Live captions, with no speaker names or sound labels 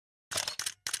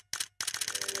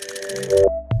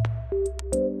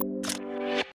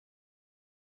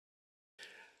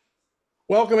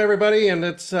Welcome everybody, and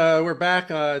it's we're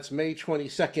back. It's May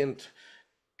 22nd,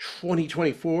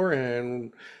 2024,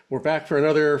 and we're back for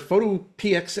another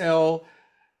photoPXL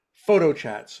photo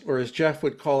chats, or as Jeff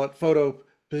would call it,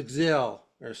 photoPXL,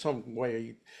 or some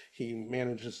way he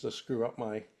manages to screw up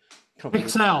my company.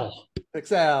 Pixel.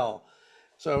 Pixel.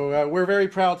 So we're very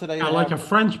proud today I to like have, a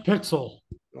French pixel.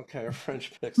 okay, a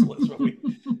French pixel is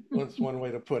that's one way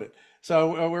to put it.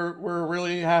 So we're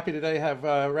really happy today to have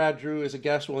Rad Drew as a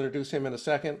guest. We'll introduce him in a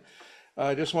second.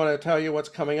 I just want to tell you what's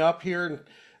coming up here.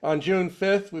 On June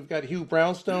 5th, we've got Hugh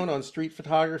Brownstone on street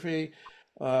photography.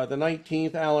 The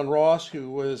 19th, Alan Ross, who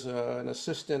was an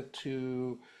assistant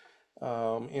to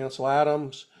Ansel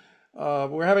Adams.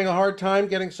 We're having a hard time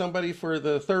getting somebody for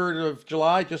the 3rd of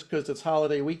July just because it's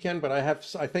holiday weekend, but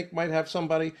I think might have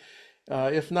somebody.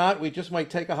 If not, we just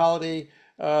might take a holiday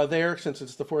there since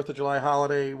it's the 4th of July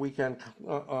holiday weekend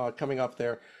coming up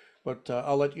there. But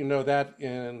I'll let you know that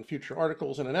in future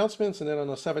articles and announcements. And then on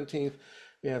the 17th,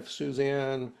 we have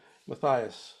Suzanne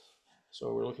Matthias.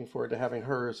 So we're looking forward to having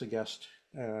her as a guest.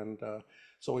 And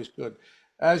it's always good.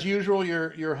 As usual,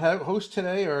 your hosts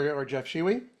today are Jeff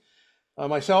Shuey,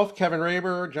 myself, Kevin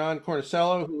Raber, John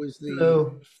Cornicello, who is the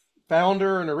Hello.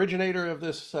 founder and originator of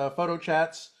this photo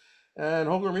chats, and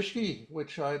Holger Mischke,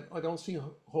 which I don't see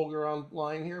Holger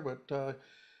online here, but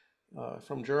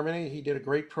from Germany. He did a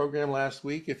great program last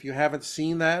week. If you haven't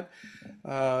seen that,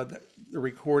 the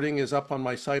recording is up on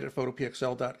my site at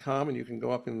photopxl.com, and you can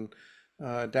go up and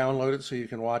download it so you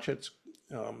can watch it.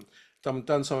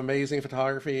 Done some amazing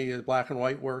photography, black and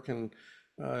white work, and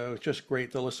it's just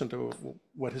great to listen to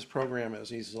what his program is.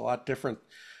 He's a lot different.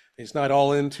 He's not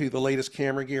all into the latest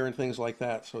camera gear and things like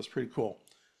that, so it's pretty cool.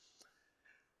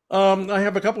 I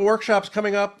have a couple workshops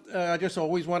coming up. I just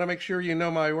always want to make sure you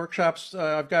know my workshops.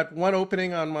 I've got one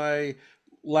opening on my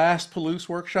last Palouse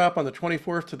workshop on the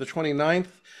 24th to the 29th.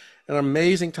 An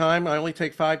amazing time. I only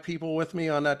take 5 people with me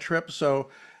on that trip. So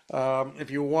if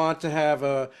you want to have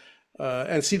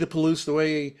and see the Palouse the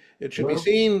way it should be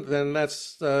seen, then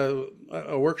that's a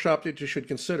workshop that you should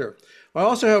consider. I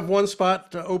also have one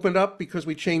spot opened up because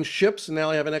we changed ships, and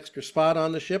now I have an extra spot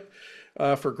on the ship.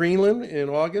 For Greenland in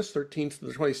August 13th to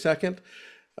the 22nd.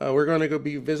 We're going to go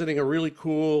be visiting a really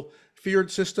cool fjord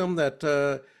system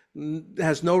that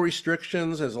has no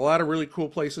restrictions, has a lot of really cool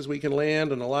places we can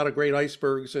land and a lot of great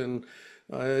icebergs, and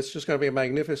it's just going to be a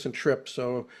magnificent trip.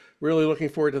 So really looking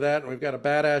forward to that. And we've got a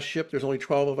badass ship. There's only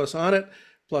 12 of us on it,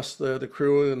 plus the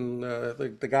crew and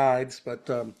the guides, but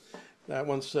that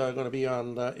one's going to be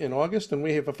on in August. And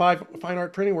we have a fine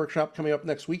art printing workshop coming up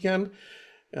next weekend.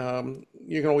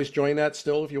 You can always join that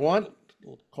still if you want.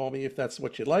 Call me if that's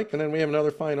what you'd like. And then we have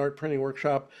another fine art printing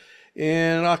workshop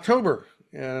in October.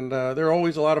 And they're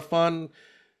always a lot of fun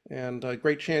and a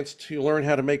great chance to learn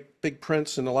how to make big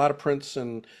prints and a lot of prints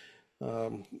and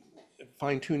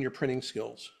fine tune your printing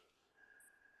skills.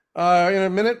 In a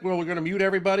minute, we're going to mute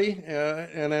everybody.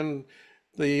 And then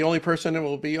the only person that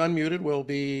will be unmuted will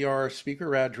be our speaker,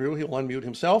 Rad Drew. He'll unmute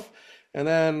himself. And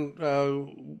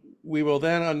then we will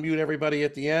then unmute everybody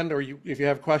at the end, or if you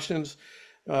have questions,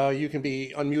 you can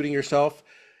be unmuting yourself.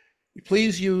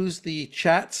 Please use the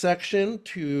chat section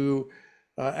to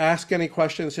ask any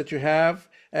questions that you have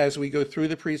as we go through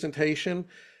the presentation.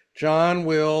 John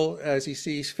will, as he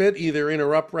sees fit, either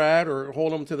interrupt Rad or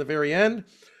hold him to the very end,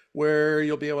 where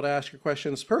you'll be able to ask your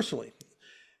questions personally.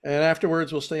 And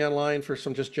afterwards, we'll stay online for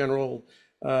some just general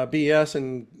BS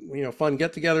and fun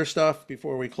get-together stuff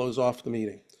before we close off the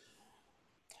meeting.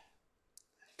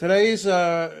 Today's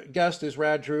guest is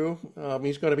Rad Drew.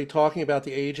 He's going to be talking about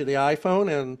the age of the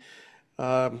iPhone,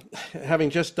 and having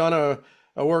just done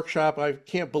a workshop, I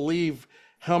can't believe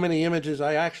how many images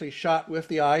I actually shot with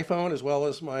the iPhone as well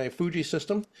as my Fuji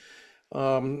system.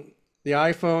 The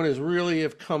iPhone has really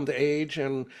have come to age,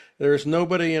 and there's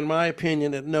nobody, in my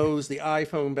opinion, that knows the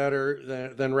iPhone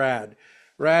better than Rad.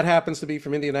 Rad happens to be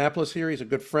from Indianapolis here. He's a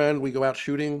good friend. We go out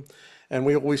shooting, and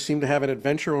we always seem to have an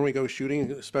adventure when we go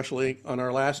shooting, especially on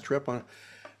our last trip.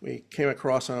 We came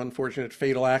across an unfortunate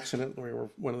fatal accident. We were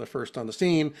one of the first on the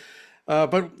scene.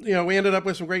 But we ended up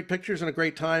with some great pictures and a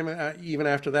great time even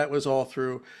after that was all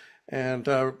through. And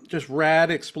just Rad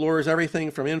explores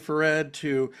everything from infrared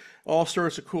to all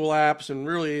sorts of cool apps, and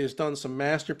really has done some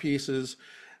masterpieces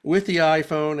with the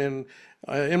iPhone. And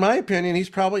in my opinion, he's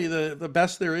probably the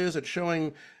best there is at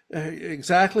showing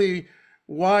exactly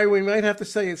why we might have to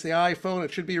say it's the iPhone.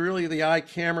 It should be really the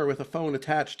iCamera with a phone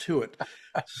attached to it.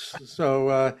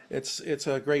 So it's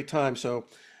a great time. So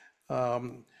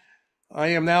I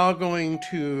am now going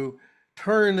to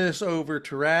turn this over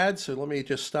to Rad. So let me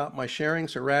just stop my sharing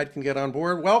so Rad can get on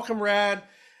board. Welcome, Rad.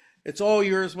 It's all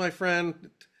yours, my friend.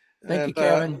 Thank you,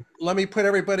 And Kevin. let me put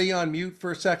everybody on mute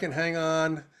for a second. Hang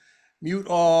on. Mute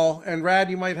all. And Rad,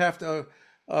 you might have to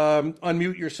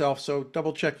unmute yourself. So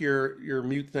double check your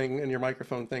mute thing and your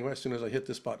microphone thing as soon as I hit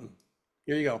this button.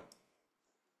 Here you go.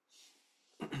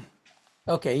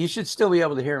 Okay, you should still be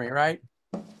able to hear me, right?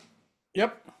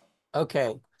 Yep.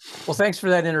 Okay. Well, thanks for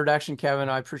that introduction, Kevin.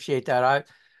 I appreciate that.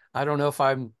 I don't know if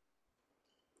I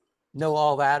know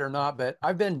all that or not, but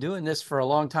I've been doing this for a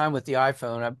long time with the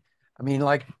iPhone. I mean,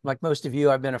 like most of you,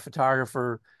 I've been a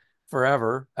photographer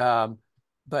forever.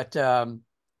 But the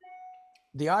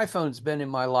iPhone's been in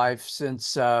my life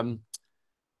since my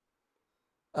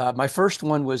first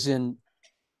one was in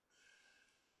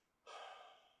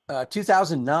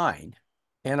 2009,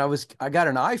 and I got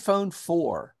an iPhone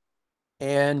 4,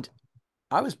 and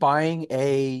I was buying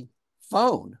a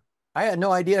phone. I had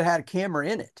no idea it had a camera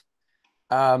in it.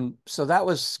 So that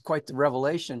was quite the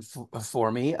revelation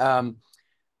for me. And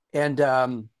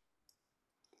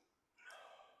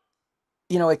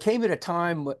it came at a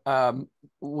time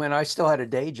when I still had a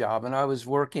day job and I was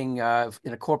working in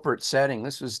a corporate setting.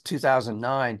 This was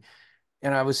 2009,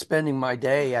 and I was spending my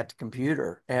day at the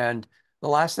computer. And the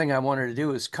last thing I wanted to do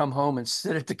was come home and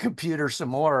sit at the computer some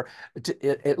more,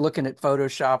 looking at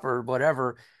Photoshop or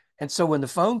whatever. And so when the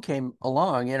phone came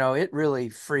along, it really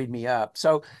freed me up.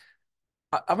 So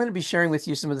I'm going to be sharing with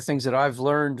you some of the things that I've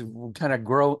learned, kind of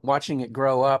watching it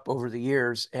grow up over the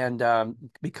years and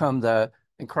become the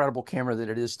incredible camera that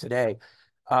it is today.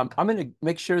 I'm going to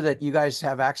make sure that you guys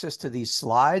have access to these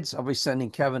slides. I'll be sending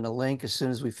Kevin a link as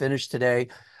soon as we finish today.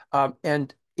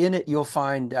 And in it, you'll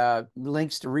find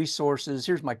links to resources.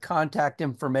 Here's my contact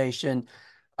information.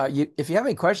 If you have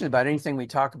any questions about anything we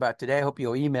talk about today, I hope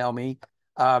you'll email me.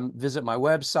 Visit my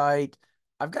website.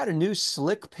 I've got a new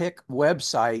Slick Pick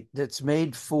website that's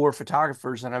made for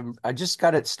photographers, and I just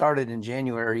got it started in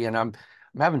January, and I'm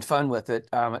having fun with it.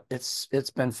 It's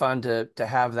been fun to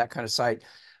have that kind of site.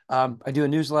 I do a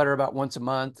newsletter about once a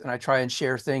month, and I try and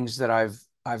share things that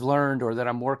I've learned or that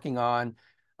I'm working on.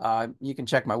 You can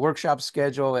check my workshop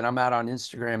schedule, and I'm out on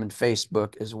Instagram and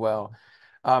Facebook as well.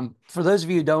 For those of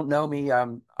you who don't know me,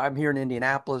 I'm here in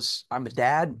Indianapolis. I'm a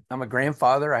dad. I'm a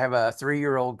grandfather. I have a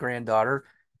 3-year-old granddaughter.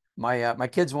 My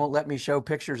kids won't let me show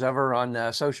pictures of her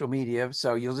on social media,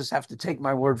 so you'll just have to take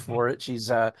my word for it. She's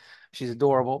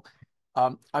adorable.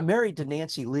 I'm married to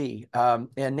Nancy Lee,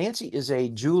 and Nancy is a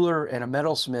jeweler and a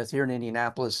metalsmith here in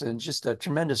Indianapolis, and just a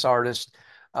tremendous artist.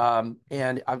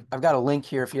 And I've got a link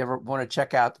here if you ever want to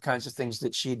check out the kinds of things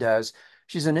that she does.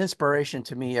 She's an inspiration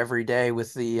to me every day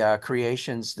with the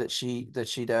creations that she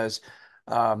does.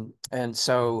 And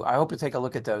so I hope to take a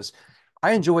look at those.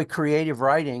 I enjoy creative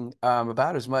writing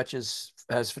about as much as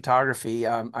photography.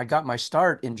 I got my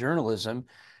start in journalism,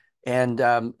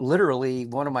 and literally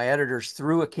one of my editors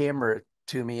threw a camera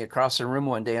to me across the room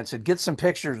one day and said, "Get some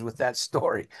pictures with that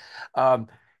story." Um,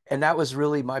 and that was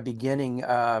really my beginning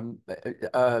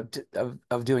of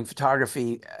doing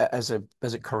photography as a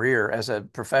career, as a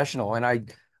professional. And I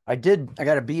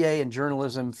got a BA in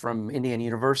journalism from Indiana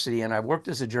University, and I worked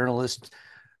as a journalist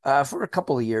for a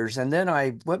couple of years. And then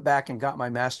I went back and got my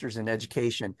master's in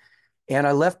education. And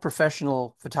I left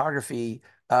professional photography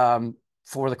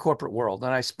for the corporate world.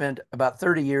 And I spent about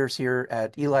 30 years here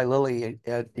at Eli Lilly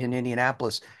in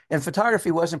Indianapolis. And photography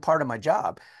wasn't part of my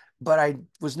job, but I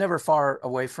was never far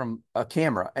away from a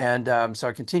camera. And so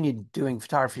I continued doing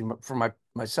photography for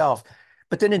myself.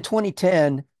 But then in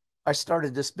 2010, I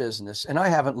started this business, and I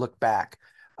haven't looked back.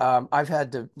 I've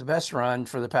had the best run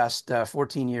for the past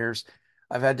 14 years.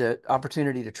 I've had the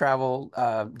opportunity to travel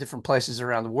different places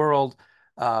around the world,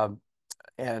 um,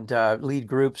 and lead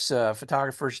groups,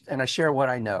 photographers, and I share what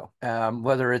I know,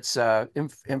 whether it's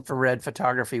infrared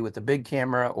photography with the big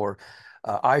camera, or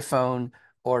iPhone,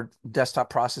 or desktop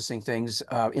processing things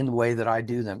in the way that I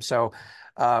do them. So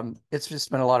it's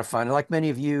just been a lot of fun. And like many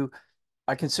of you,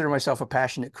 I consider myself a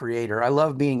passionate creator. I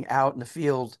love being out in the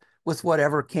field with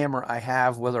whatever camera I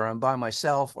have, whether I'm by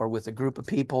myself or with a group of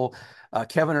people.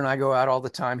 Kevin and I go out all the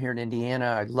time here in Indiana.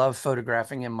 I love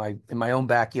photographing in my own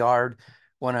backyard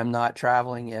when I'm not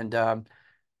traveling, and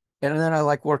then I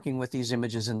like working with these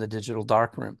images in the digital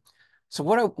darkroom. So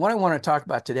what I want to talk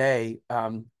about today,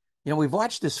 we've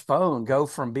watched this phone go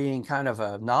from being kind of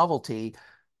a novelty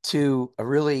to a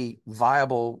really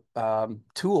viable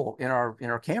tool in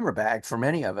our camera bag for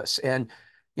many of us. And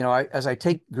as I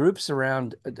take groups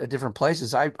around different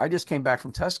places, I just came back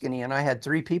from Tuscany, and I had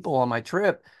 3 people on my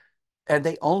trip, and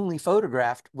they only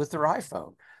photographed with their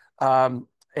iPhone.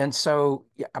 And so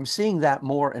yeah, I'm seeing that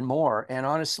more and more. And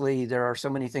honestly, there are so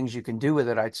many things you can do with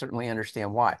it. I certainly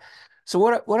understand why. So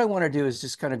what I want to do is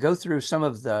just kind of go through some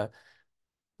of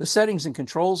the settings and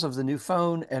controls of the new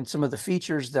phone and some of the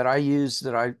features that I use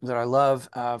that I love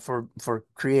for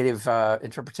creative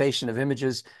interpretation of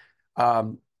images,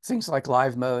 things like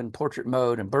live mode and portrait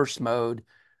mode and burst mode.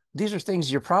 These are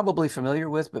things you're probably familiar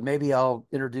with, but maybe I'll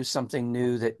introduce something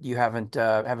new that you haven't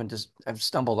just have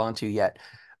stumbled onto yet.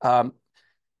 Um,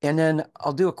 and then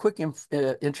I'll do a quick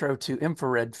intro to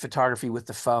infrared photography with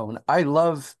the phone. I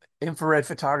love infrared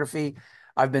photography.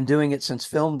 I've been doing it since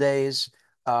film days.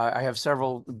 I have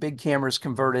several big cameras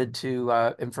converted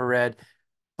to infrared,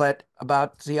 but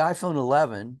about the iPhone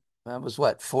 11, that was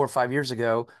what, 4 or 5 years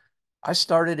ago, I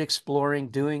started exploring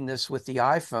doing this with the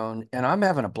iPhone, and I'm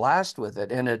having a blast with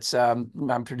it. And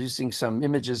I'm producing some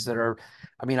images that are,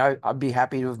 I mean, I'd be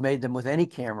happy to have made them with any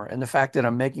camera. And the fact that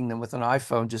I'm making them with an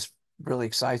iPhone just really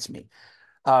excites me.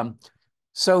 Um,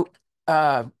 so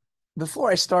uh,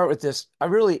 before I start with this, I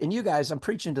really, and you guys, I'm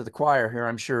preaching to the choir here,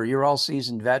 I'm sure. You're all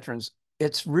seasoned veterans.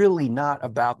 It's really not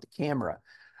about the camera.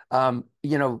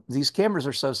 These cameras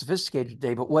are so sophisticated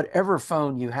today, but whatever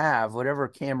phone you have, whatever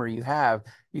camera you have,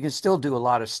 you can still do a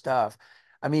lot of stuff.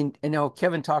 I mean,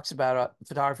 Kevin talks about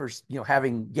photographers,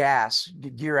 having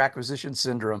gear acquisition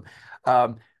syndrome.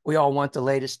 We all want the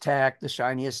latest tech, the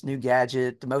shiniest new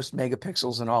gadget, the most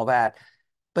megapixels and all that,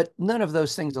 but none of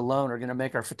those things alone are going to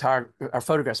make our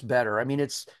photographs better. I mean,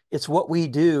 it's what we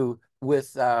do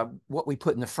with what we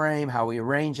put in the frame, how we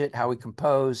arrange it, how we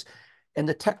compose, and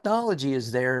the technology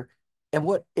is there, and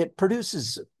what it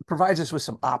provides us with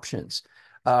some options.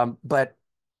 But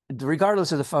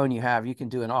regardless of the phone you have, you can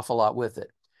do an awful lot with it.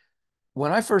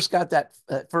 When I first got that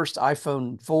first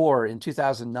iPhone 4 in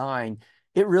 2009,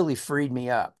 it really freed me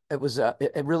up.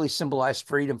 It really symbolized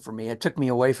freedom for me. It took me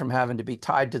away from having to be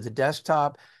tied to the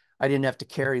desktop. I didn't have to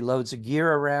carry loads of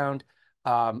gear around.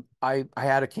 I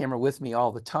had a camera with me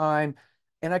all the time,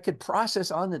 and I could process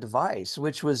on the device,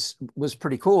 which was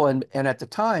pretty cool. And at the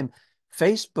time,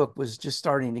 Facebook was just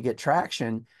starting to get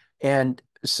traction, and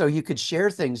so you could share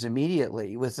things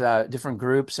immediately with different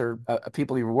groups or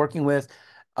people you were working with.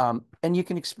 And you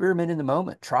can experiment in the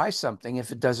moment. Try something.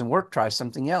 If it doesn't work, try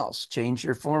something else. Change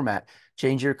your format,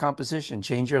 change your composition,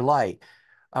 change your light.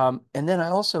 And then I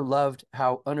also loved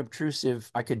how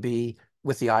unobtrusive I could be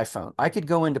with the iPhone. I could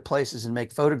go into places and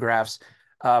make photographs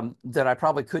that I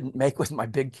probably couldn't make with my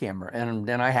big camera, and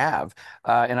I have,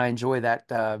 and I enjoy that.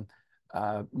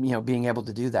 Being able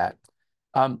to do that.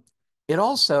 Um, it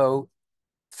also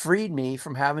freed me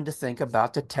from having to think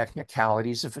about the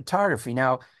technicalities of photography.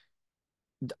 Now,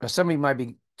 somebody might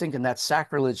be thinking that's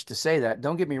sacrilege to say that.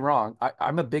 Don't get me wrong.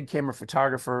 I'm a big camera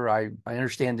photographer. I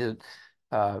understand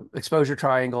the exposure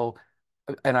triangle,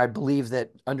 and I believe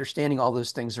that understanding all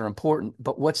those things are important.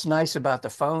 But what's nice about the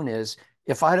phone is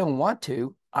if I don't want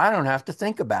to, I don't have to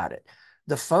think about it.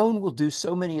 The phone will do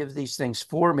so many of these things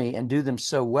for me and do them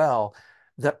so well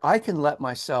that I can let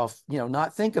myself,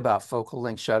 not think about focal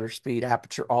length, shutter speed,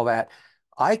 aperture, all that.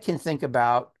 I can think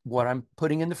about what I'm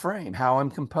putting in the frame, how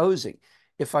I'm composing.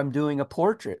 If I'm doing a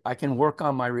portrait, I can work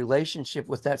on my relationship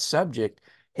with that subject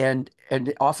and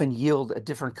often yield a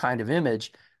different kind of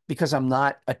image because I'm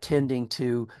not attending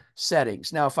to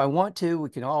settings. Now, if I want to, we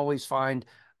can always find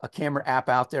a camera app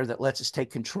out there that lets us take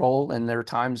control, and there are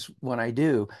times when I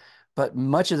do. But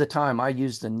much of the time, I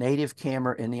use the native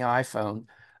camera in the iPhone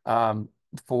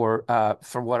for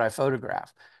what I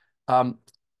photograph. Um,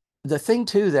 the thing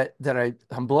too that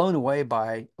I'm blown away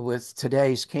by with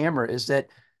today's camera is that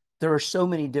there are so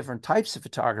many different types of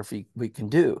photography we can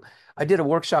do. I did a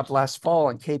workshop last fall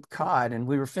on Cape Cod, and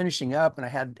we were finishing up, and I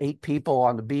had 8 people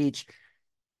on the beach.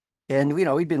 And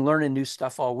we'd been learning new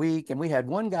stuff all week, and we had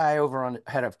one guy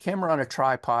had a camera on a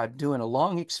tripod doing a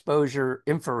long exposure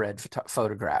infrared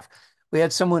photograph. We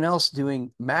had someone else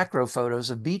doing macro photos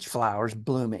of beach flowers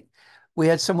blooming. We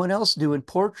had someone else doing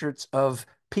portraits of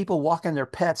people walking their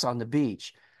pets on the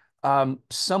beach.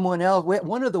 Someone else,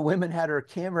 one of the women had her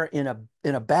camera in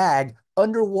a bag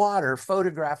underwater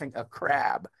photographing a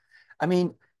crab. I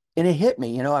mean, and it hit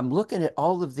me, I'm looking at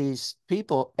all of these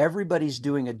people, everybody's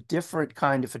doing a different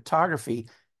kind of photography,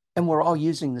 and we're all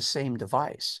using the same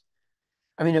device.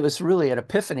 I mean, it was really an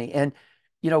epiphany. And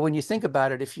when you think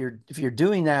about it, if you're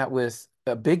doing that with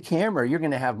a big camera, you're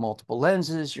going to have multiple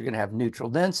lenses, you're going to have neutral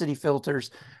density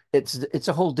filters. It's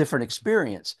a whole different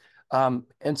experience. And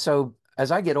so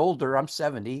as I get older, I'm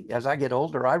 70. As I get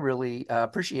older, I really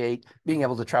appreciate being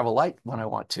able to travel light when I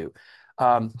want to.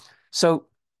 So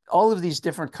all of these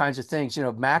different kinds of things,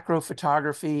 macro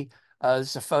photography. This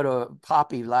is a photo of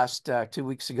Poppy last 2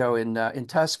 weeks ago in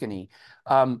Tuscany.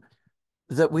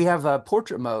 That we have a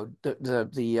portrait mode.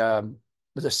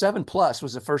 The 7 Plus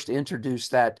was the first to introduce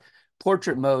that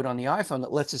portrait mode on the iPhone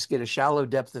that lets us get a shallow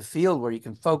depth of field where you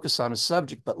can focus on a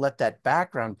subject, but let that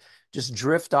background just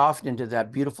drift off into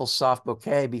that beautiful soft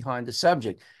bokeh behind the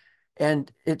subject.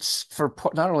 And it's for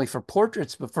not only for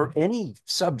portraits, but for any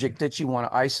subject that you want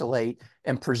to isolate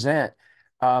and present.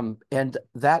 And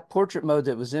that portrait mode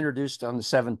that was introduced on the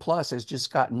 7 Plus has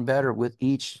just gotten better with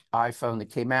each iPhone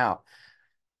that came out.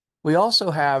 We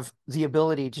also have the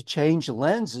ability to change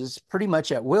lenses pretty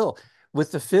much at will.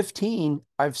 With the 15,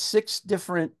 I have 6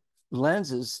 different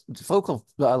lenses, focal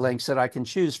lengths that I can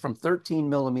choose from 13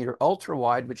 millimeter ultra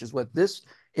wide, which is what this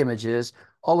image is,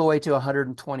 all the way to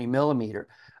 120 millimeter.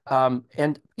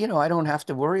 And, you know, I don't have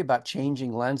to worry about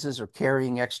changing lenses or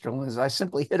carrying extra lenses. I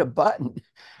simply hit a button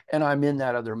and I'm in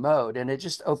that other mode. And it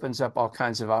just opens up all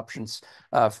kinds of options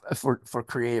for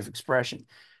creative expression.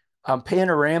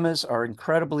 Panoramas are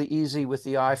incredibly easy with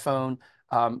the iPhone.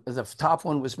 The top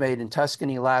one was made in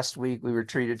Tuscany last week. We were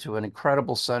treated to an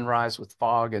incredible sunrise with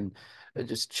fog and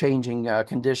just changing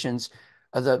conditions.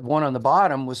 The one on the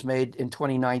bottom was made in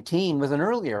 2019 with an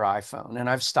earlier iPhone, and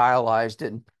I've stylized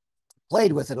it and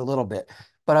played with it a little bit.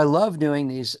 But I love doing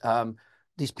these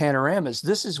panoramas.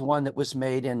 This is one that was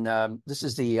made in, this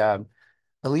is the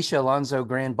Alicia Alonso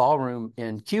Grand Ballroom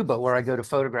in Cuba, where I go to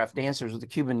photograph dancers with the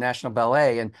Cuban National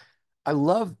Ballet. And I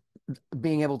love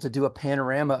being able to do a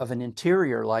panorama of an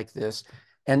interior like this.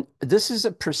 And this is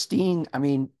a pristine, I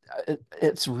mean,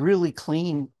 it's really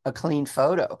clean, a clean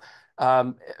photo.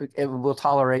 It will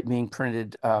tolerate being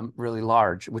printed really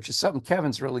large, which is something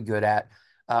Kevin's really good at.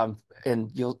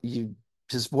 And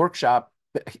his workshop,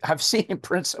 I've seen him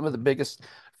print some of the biggest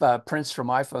prints from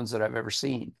iPhones that I've ever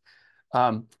seen.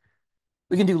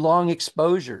 We can do long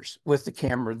exposures with the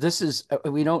camera.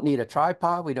 We don't need a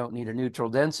tripod. We don't need a neutral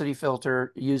density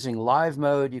filter. Using live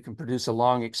mode, you can produce a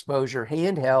long exposure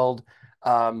handheld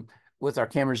with our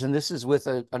cameras. And this is with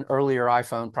an earlier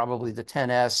iPhone, probably the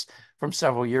XS from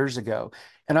several years ago.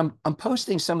 And I'm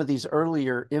posting some of these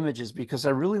earlier images because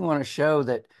I really want to show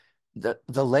that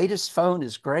the latest phone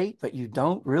is great, but you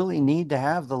don't really need to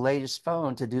have the latest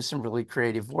phone to do some really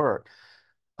creative work.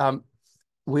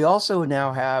 We also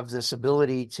now have this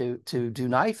ability to do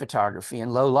night photography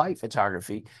and low light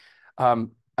photography.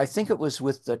 I think it was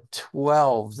with the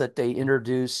 12 that they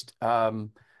introduced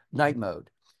night mode.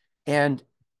 And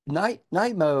night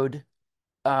mode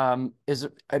I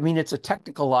mean, it's a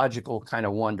technological kind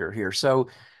of wonder here. So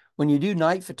when you do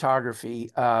night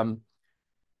photography,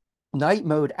 night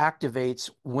mode activates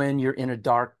when you're in a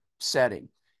dark setting,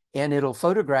 and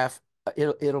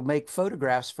it'll make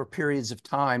photographs for periods of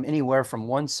time anywhere from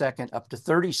 1 second up to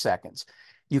 30 seconds.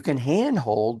 You can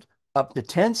handhold up to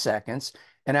 10 seconds.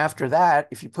 And after that,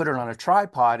 if you put it on a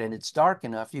tripod and it's dark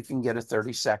enough, you can get a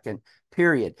 30-second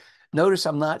period. Notice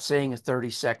I'm not saying a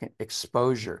 30-second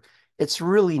exposure. It's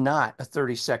really not a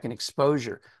 30-second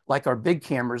exposure like our big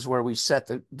cameras where we set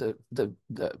the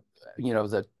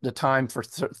time for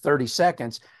 30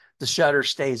 seconds. The shutter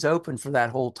stays open for that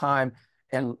whole time,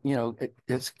 and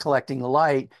it's collecting the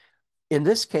light. In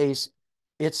this case,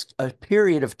 it's a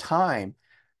period of time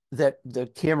that the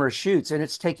camera shoots, and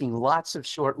it's taking lots of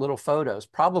short little photos,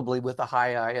 probably with a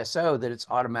high ISO that it's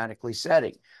automatically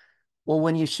setting. Well,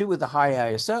 when you shoot with a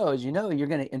high ISO, as you know, you're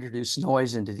going to introduce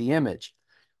noise into the image.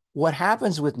 What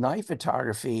happens with night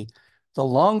photography, the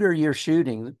longer your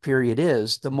shooting period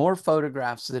is, the more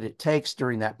photographs that it takes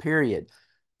during that period.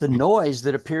 The noise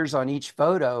that appears on each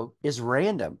photo is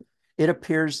random. It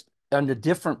appears in a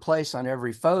different place on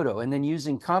every photo. And then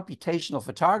using computational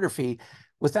photography,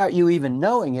 without you even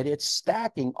knowing it, it's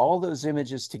stacking all those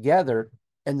images together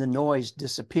and the noise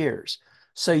disappears.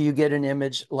 So you get an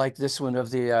image like this one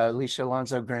of the Alicia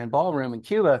Alonso Grand Ballroom in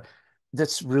Cuba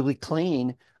that's really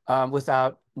clean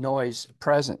without noise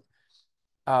present.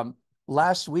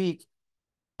 Last week,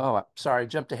 oh, sorry, I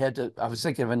jumped ahead I was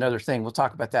thinking of another thing. We'll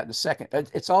talk about that in a second.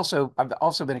 I've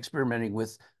also been experimenting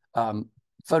with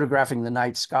photographing the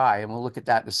night sky, and we'll look at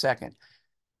that in a second.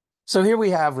 So here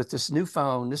we have with this new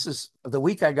phone, this is the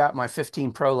week I got my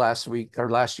 15 Pro last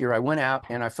year, I went out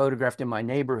and I photographed in my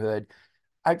neighborhood.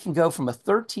 I can go from a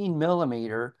 13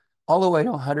 millimeter all the way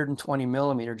to 120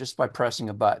 millimeter just by pressing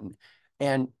a button.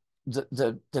 And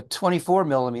the 24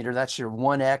 millimeter, that's your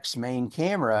 1X main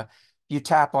camera. You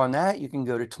tap on that, you can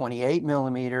go to 28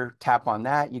 millimeter, tap on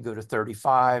that, you go to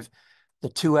 35. The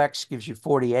 2X gives you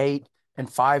 48, and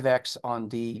 5X on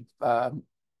the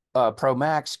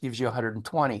proMax gives you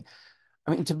 120.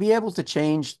 I mean, to be able to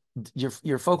change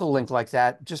your focal length like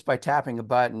that just by tapping a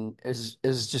button is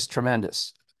just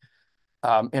tremendous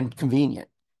and convenient.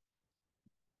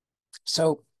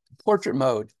 So portrait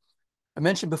mode. I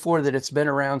mentioned before that it's been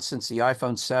around since the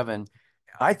iPhone 7.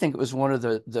 I think it was one of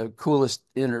the coolest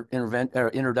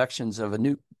introductions of a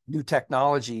new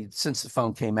technology since the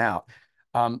phone came out.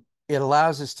 It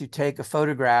allows us to take a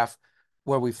photograph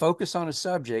where we focus on a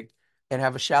subject and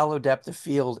have a shallow depth of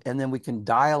field, and then we can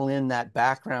dial in that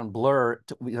background blur,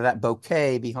 that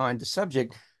bokeh behind the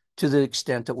subject to the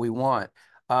extent that we want.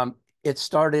 It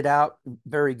started out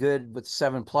very good with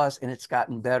 7 Plus, and it's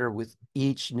gotten better with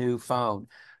each new phone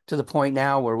to the point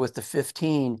now where with the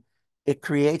 15, it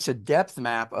creates a depth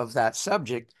map of that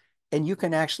subject, and you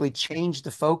can actually change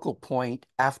the focal point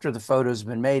after the photo's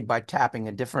been made by tapping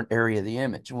a different area of the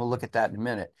image. And we'll look at that in a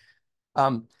minute.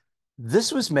 Um,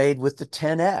 this was made with the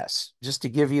 10S, just to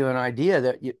give you an idea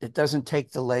that it doesn't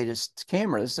take the latest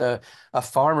cameras. A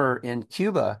farmer in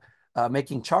Cuba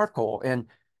making charcoal, and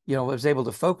was able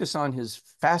to focus on his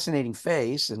fascinating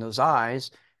face and those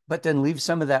eyes, but then leave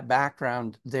some of that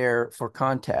background there for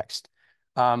context.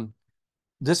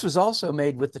 This was also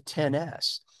made with the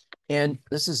 10S, and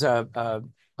this is a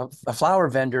flower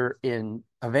vendor in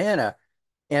Havana,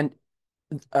 and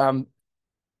um,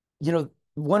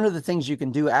 one of the things you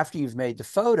can do after you've made the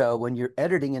photo when you're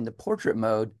editing in the portrait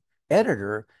mode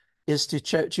editor is to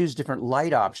choose different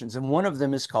light options. And one of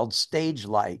them is called stage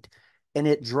light. And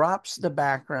it drops the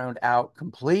background out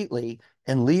completely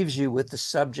and leaves you with the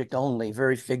subject only,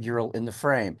 very figural in the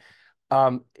frame.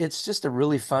 It's just a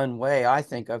really fun way, I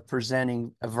think, of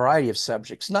presenting a variety of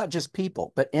subjects, not just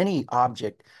people, but any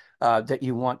object that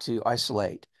you want to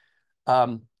isolate.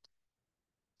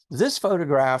 This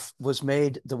photograph was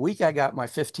made the week I got my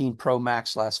 15 Pro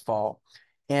Max last fall,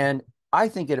 and I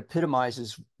think it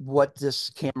epitomizes what this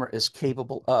camera is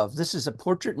capable of. This is a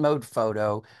portrait mode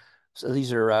photo. So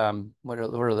these are what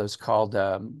are those called?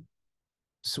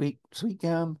 Sweet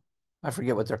gum? I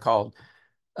forget what they're called.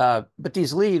 But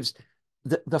these leaves,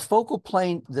 the focal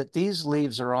plane that these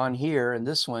leaves are on here and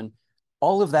this one,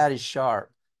 all of that is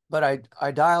sharp. But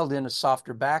I dialed in a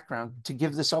softer background to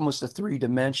give this almost a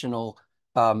three-dimensional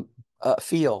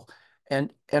feel.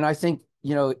 And I think,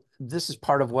 this is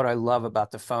part of what I love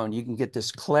about the phone. You can get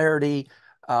this clarity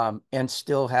and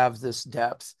still have this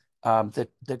depth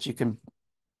that you can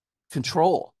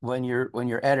control when you're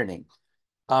editing.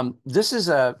 This is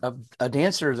a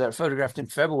dancer that I photographed in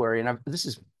February, and this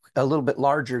is a little bit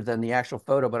larger than the actual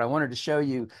photo, but I wanted to show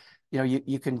you,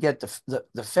 you can get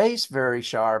the face very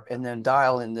sharp and then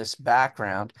dial in this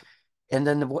background. And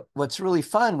then what's really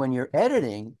fun when you're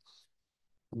editing,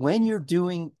 when you're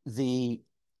doing the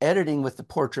editing with the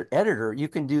portrait editor, you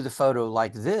can do the photo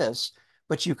like this,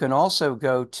 but you can also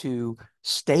go to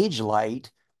stage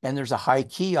light, and there's a high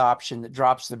key option that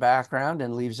drops the background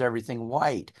and leaves everything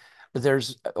white.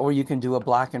 Or you can do a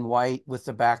black and white with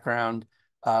the background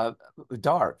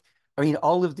dark. I mean,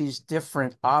 all of these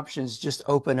different options just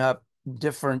open up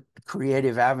different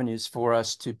creative avenues for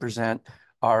us to present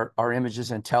our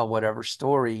images and tell whatever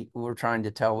story we're trying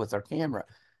to tell with our camera.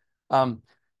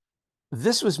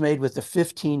 This was made with the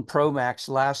 15 Pro Max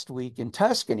last week in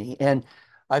Tuscany, and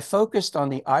I focused on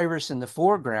the iris in the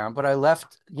foreground, but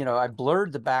I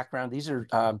blurred the background. These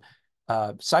are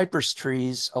cypress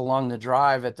trees along the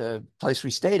drive at the place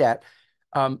we stayed at.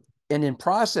 And in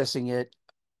processing it,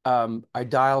 I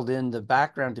dialed in the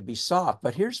background to be soft,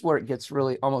 but here's where it gets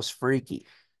really almost freaky.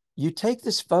 You take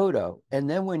this photo, and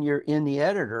then when you're in the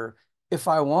editor, if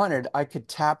I wanted, I could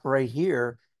tap right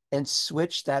here and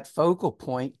switch that focal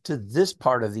point to this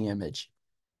part of the image.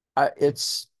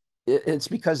 It's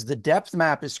because the depth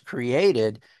map is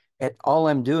created, and all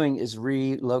I'm doing is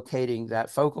relocating that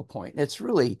focal point. It's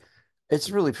really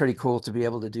pretty cool to be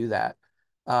able to do that.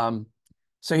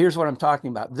 So here's what I'm talking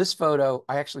about. This photo,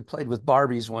 I actually played with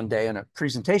Barbies one day in a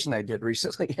presentation I did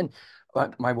recently, and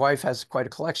my wife has quite a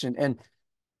collection. And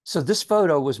so this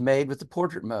photo was made with the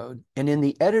portrait mode, and in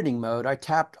the editing mode, I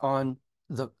tapped on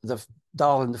the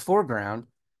doll in the foreground,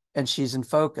 and she's in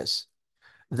focus.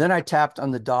 Then I tapped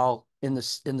on the doll in the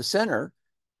center,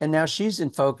 and now she's in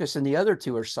focus, and the other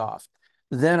two are soft.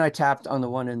 Then I tapped on the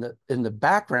one in the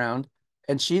background,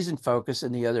 and she's in focus,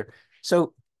 and the other.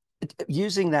 So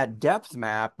using that depth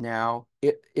map now,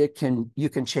 you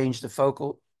can change the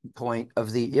focal point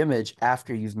of the image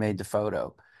after you've made the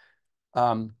photo.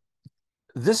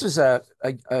 This is a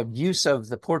use of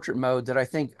the portrait mode that I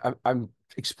think I'm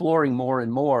exploring more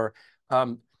and more.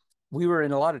 We were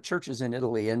in a lot of churches in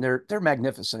Italy, and they're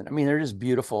magnificent. I mean, they're just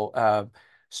beautiful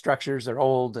structures. They're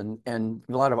old and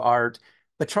a lot of art,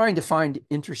 but trying to find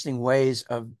interesting ways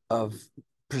of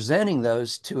presenting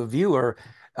those to a viewer,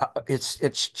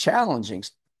 it's challenging.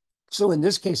 So in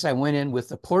this case, I went in with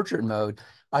the portrait mode.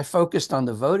 I focused on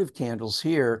the votive candles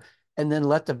here, and then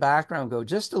let the background go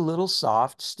just a little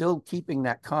soft, still keeping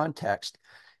that context.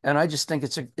 And I just think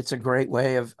it's a great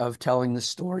way of telling the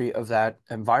story of that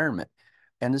environment.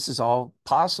 And this is all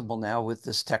possible now with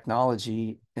this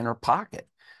technology in our pocket.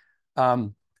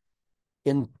 Um,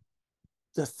 in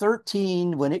the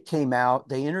 13, when it came out,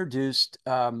 they introduced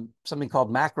something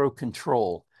called macro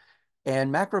control.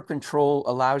 And macro control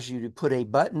allows you to put a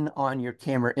button on your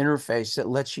camera interface that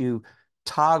lets you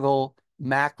toggle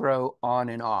macro on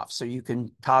and off. So you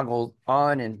can toggle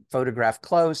on and photograph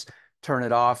close, turn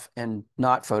it off and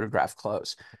not photograph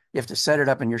close. You have to set it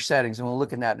up in your settings, and we'll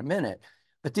look at that in a minute.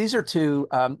 But these are two,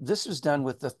 this was done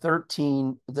with the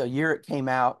 13, the year it came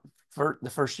out, for the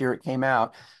first year it came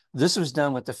out. This was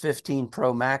done with the 15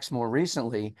 Pro Max more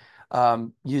recently,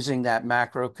 using that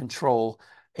macro control.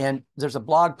 And there's a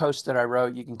blog post that I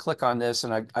wrote. You can click on this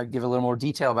and I give a little more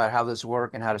detail about how this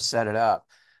works and how to set it up.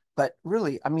 But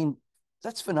really, I mean,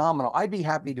 that's phenomenal. I'd be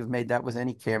happy to have made that with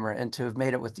any camera, and to have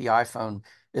made it with the iPhone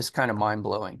is kind of mind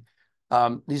blowing.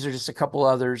 These are just a couple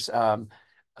others.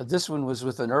 This one was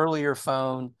with an earlier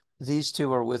phone. These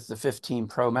two are with the 15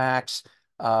 Pro Max,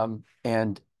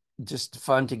 and just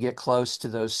fun to get close to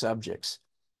those subjects.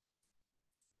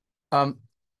 Um,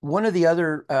 One of the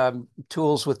other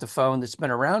tools with the phone that's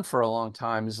been around for a long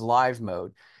time is live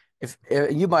mode. If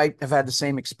you might have had the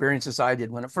same experience as I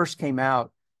did when it first came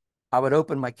out, I would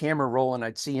open my camera roll and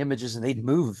I'd see images and they'd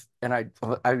move, and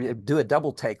I'd do a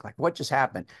double take, like what just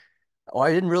happened? Well,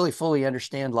 I didn't really fully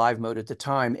understand live mode at the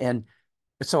time, and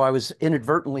so I was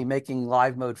inadvertently making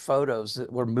live mode photos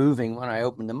that were moving when I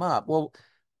opened them up. Well,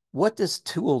 what this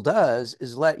tool does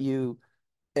is let you,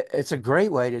 it's a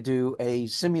great way to do a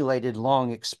simulated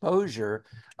long exposure,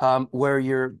 where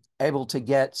you're able to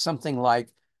get something like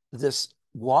this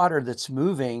water that's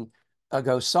moving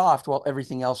go soft while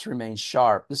everything else remains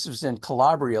sharp. This was in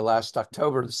Calabria last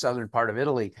October, the southern part of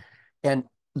Italy. And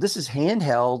this is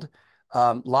handheld,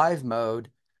 live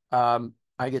mode.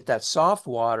 I get that soft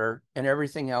water and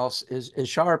everything else is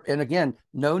sharp. And again,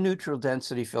 no neutral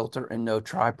density filter and no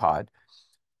tripod.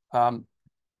 Um,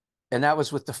 and that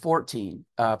was with the 14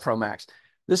 Pro Max.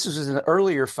 This was an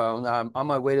earlier phone. On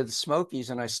my way to the Smokies,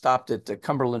 and I stopped at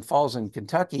Cumberland Falls in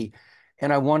Kentucky,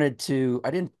 and I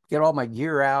didn't get all my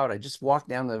gear out. I just walked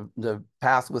down the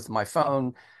path with my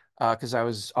phone because I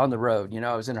was on the road.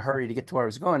 I was in a hurry to get to where I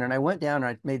was going, and I went down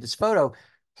and I made this photo,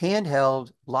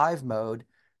 handheld, live mode.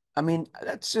 I mean,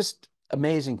 that's just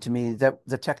amazing to me that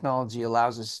the technology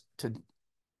allows us to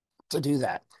do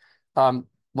that.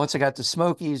 Once I got to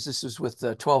Smokies, this was with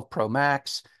the 12 Pro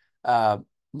Max, uh,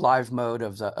 live mode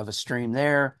of a stream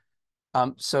there.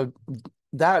 So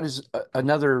that is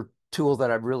another tool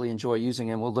that I really enjoy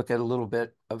using, and we'll look at a little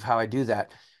bit of how I do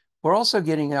that. We're also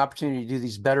getting an opportunity to do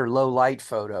these better low light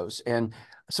photos. And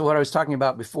so what I was talking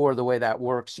about before, the way that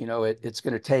works, it's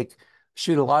going to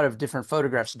shoot a lot of different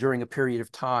photographs during a period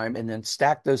of time and then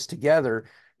stack those together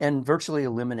and virtually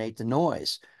eliminate the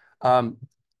noise. Um,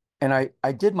 and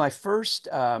I did my first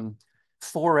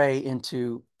foray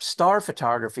into star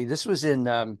photography. This was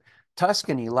in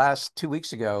Tuscany last 2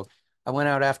 weeks ago. I went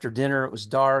out after dinner. It was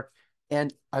dark,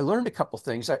 and I learned a couple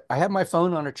things. I had my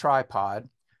phone on a tripod,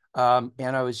 and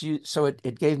so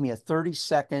it gave me a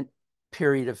 30-second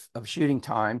period of shooting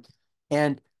time.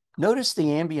 And notice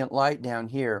the ambient light down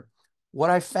here. What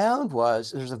I found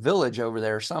was there's a village over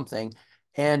there or something,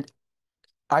 and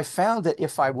I found that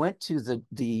if I went to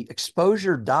the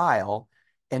exposure dial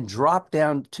and dropped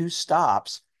down 2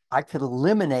 stops, I could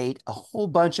eliminate a whole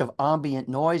bunch of ambient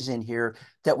noise in here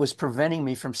that was preventing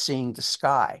me from seeing the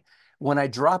sky. When I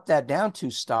dropped that down 2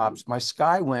 stops, my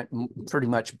sky went pretty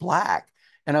much black,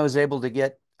 and I was able to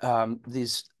get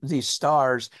these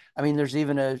stars. I mean, there's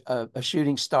even a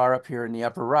shooting star up here in the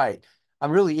upper right. I'm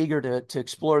really eager to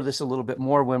explore this a little bit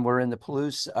more when we're in the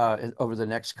Palouse over the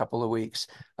next couple of weeks,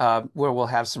 where we'll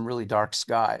have some really dark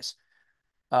skies.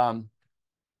 Um,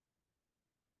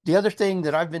 the other thing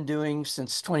that I've been doing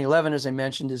since 2011, as I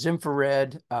mentioned, is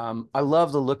infrared. I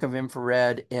love the look of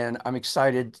infrared, and I'm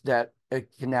excited that it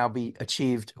can now be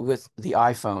achieved with the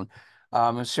iPhone.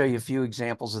 I'll show you a few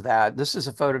examples of that. This is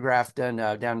a photograph done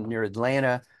down near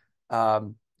Atlanta,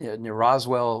 near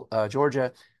Roswell,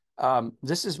 Georgia.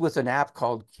 This is with an app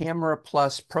called Camera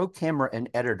Plus Pro Camera and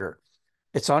Editor.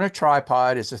 It's on a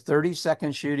tripod. It's a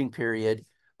 30-second shooting period.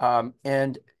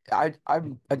 And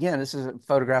again, this is a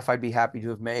photograph I'd be happy to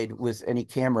have made with any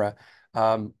camera.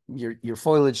 Your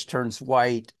foliage turns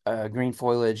white, green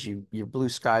foliage, your blue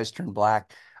skies turn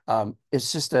black.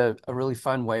 It's just a really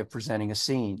fun way of presenting a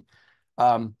scene.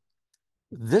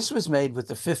 This was made with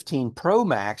the 15 Pro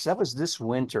Max. That was this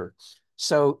winter.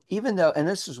 So even though, and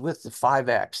this was with the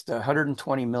 5X, the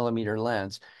 120 millimeter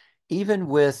lens, even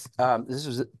with, this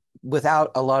was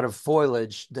without a lot of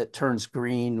foliage that turns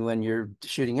green when you're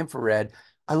shooting infrared.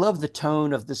 I love the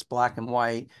tone of this black and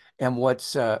white and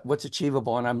what's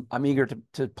achievable, and I'm eager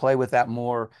to play with that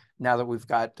more now that we've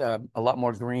got a lot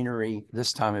more greenery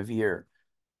this time of year.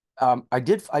 I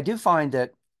do find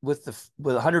that with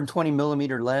 120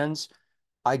 millimeter lens,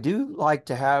 I do like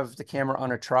to have the camera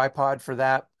on a tripod for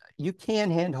that. You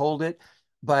can hand hold it,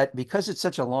 but because it's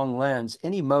such a long lens,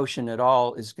 any motion at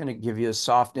all is going to give you a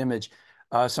soft image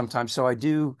sometimes. So I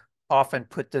do often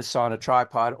put this on a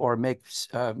tripod or make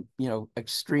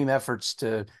extreme efforts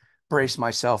to brace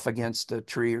myself against a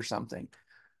tree or something.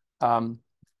 Um,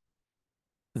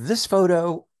 this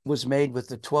photo was made with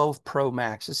the 12 Pro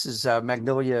Max. This is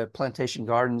Magnolia Plantation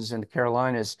Gardens in the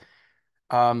Carolinas.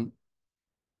 Um,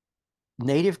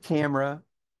 Native camera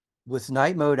with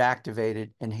night mode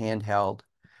activated and handheld,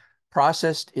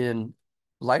 processed in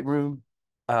Lightroom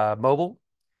Mobile,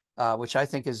 which I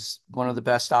think is one of the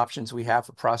best options we have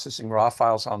for processing raw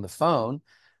files on the phone.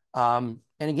 And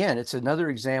again, it's another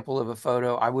example of a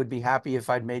photo. I would be happy if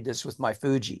I'd made this with my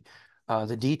Fuji.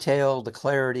 The detail, the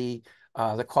clarity,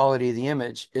 the quality of the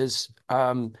image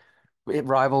it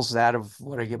rivals that of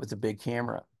what I get with the big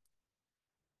camera.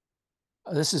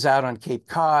 This is out on Cape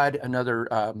Cod, another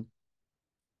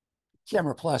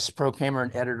Camera Plus Pro Camera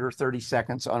and Editor, 30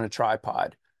 seconds on a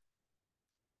tripod.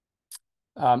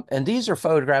 And these are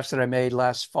photographs that I made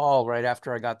last fall, right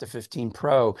after I got the 15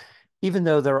 Pro. Even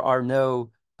though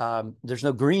there's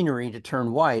no greenery to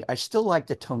turn white, I still like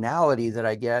the tonality that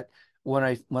I get when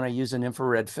I use an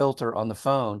infrared filter on the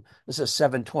phone. This is a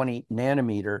 720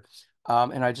 nanometer,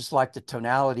 and I just like the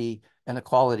tonality and the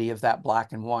quality of that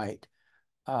black and white.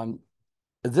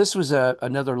 This was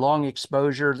another long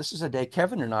exposure. This is a day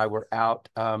Kevin and I were out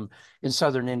in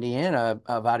southern Indiana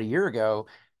about a year ago,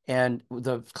 and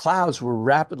the clouds were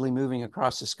rapidly moving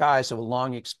across the sky. So a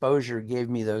long exposure gave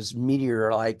me those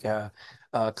meteor-like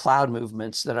cloud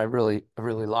movements that I really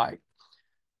like.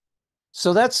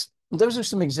 So those are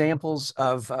some examples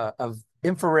of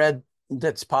infrared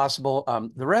that's possible.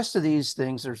 The rest of these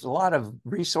things, there's a lot of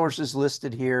resources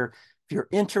listed here. If you're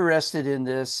interested in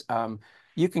this,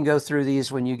 you can go through these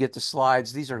when you get the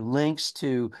slides. These are links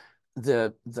to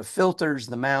the filters,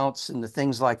 the mounts, and the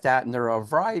things like that. And there are a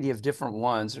variety of different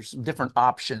ones. There's some different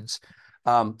options.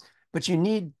 But you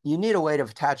need a way to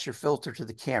attach your filter to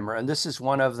the camera, and this is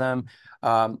one of them.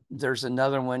 There's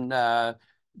another one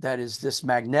that is this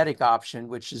magnetic option,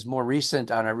 which is more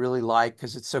recent, and I really like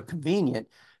because it's so convenient.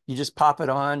 You just pop it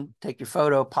on, take your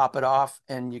photo, pop it off,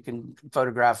 and you can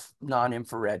photograph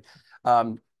non-infrared.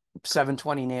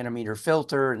 720 nanometer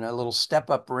filter and a little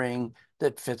step-up ring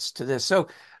that fits to this. So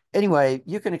anyway,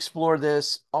 you can explore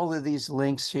this. All of these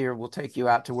links here will take you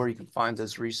out to where you can find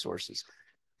those resources.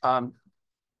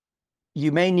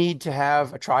 You may need to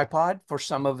have a tripod for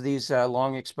some of these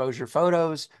long exposure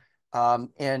photos.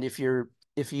 And if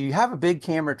you have a big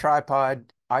camera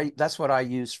tripod, that's what I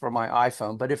use for my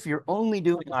iPhone. But if you're only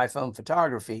doing iPhone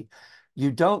photography,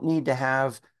 you don't need to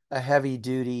have a heavy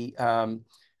duty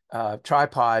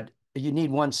tripod. You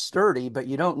need one sturdy, but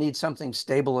you don't need something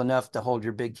stable enough to hold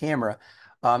your big camera.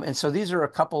 And so these are a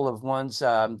couple of ones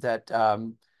that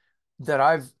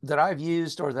I've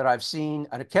used or that I've seen.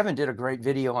 Kevin did a great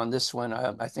video on this one.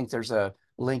 I think there's a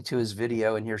link to his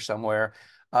video in here somewhere.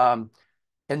 And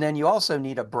then you also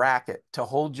need a bracket to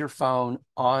hold your phone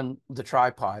on the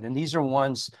tripod. And these are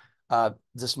ones,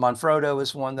 this Manfrotto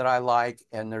is one that I like,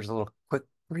 and there's a little quick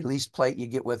release plate you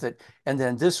get with it. And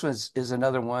then this one is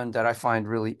another one that I find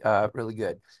really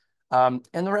good. And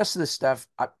the rest of this stuff,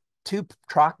 two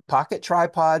pocket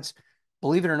tripods,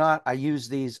 believe it or not, I use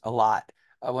these a lot.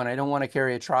 When I don't want to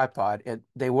carry a tripod,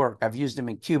 they work. I've used them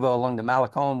in Cuba along the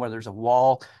Malecon where there's a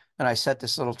wall, and I set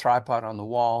this little tripod on the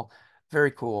wall.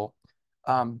 Very cool.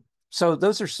 So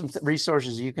those are some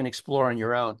resources you can explore on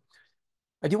your own.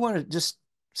 I do want to just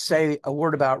say a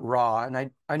word about RAW,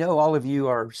 and I know all of you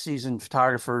are seasoned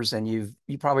photographers, and you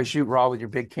probably shoot RAW with your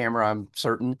big camera, I'm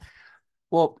certain.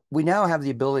 Well, we now have the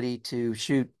ability to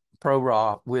shoot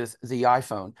ProRAW with the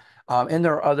iPhone. And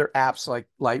there are other apps like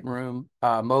Lightroom,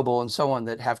 Mobile, and so on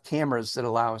that have cameras that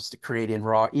allow us to create in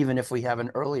RAW, even if we have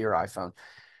an earlier iPhone.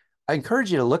 I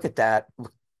encourage you to look at that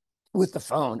with the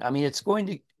phone. I mean, it's going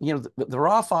to, the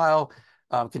RAW file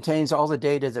contains all the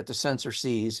data that the sensor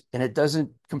sees, and it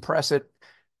doesn't compress it.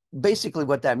 Basically,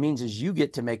 what that means is you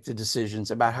get to make the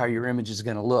decisions about how your image is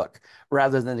going to look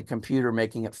rather than the computer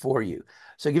making it for you.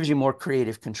 So it gives you more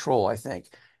creative control, I think.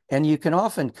 And you can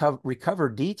often recover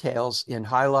details in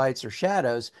highlights or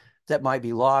shadows that might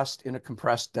be lost in a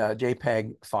compressed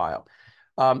JPEG file.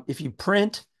 If you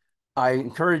print I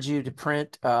encourage you to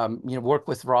print, work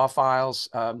with raw files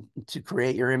to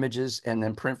create your images and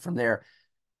then print from there.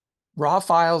 Raw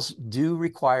files do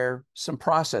require some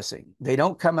processing. They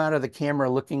don't come out of the camera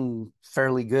looking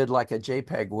fairly good like a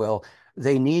JPEG will.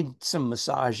 They need some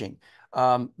massaging,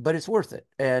 but it's worth it.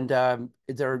 And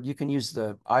there, you can use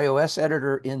the iOS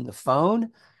editor in the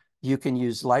phone. You can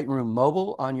use Lightroom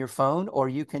Mobile on your phone, or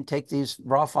you can take these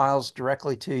raw files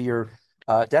directly to your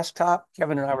desktop.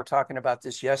 Kevin and I were talking about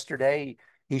this yesterday.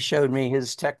 He showed me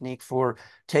his technique for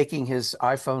taking his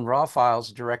iPhone raw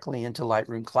files directly into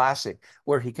Lightroom Classic,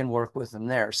 where he can work with them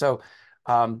there. So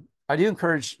I do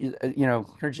encourage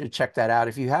encourage you to check that out.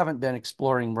 If you haven't been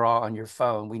exploring RAW on your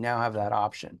phone, we now have that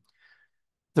option.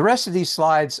 The rest of these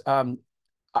slides,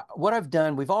 what I've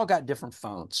done, we've all got different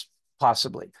phones,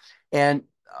 possibly. And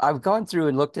I've gone through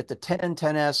and looked at the 10,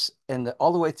 10S, and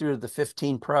all the way through to the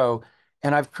 15 Pro,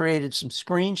 and I've created some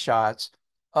screenshots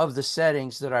of the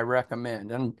settings that I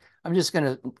recommend. And I'm just going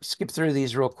to skip through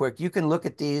these real quick. You can look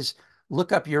at these,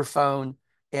 look up your phone,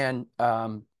 and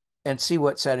see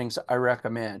what settings I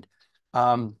recommend.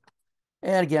 And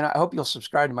again, I hope you'll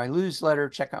subscribe to my newsletter,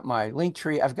 check out my link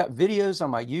tree. I've got videos on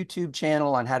my YouTube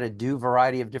channel on how to do a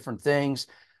variety of different things.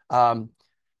 Um,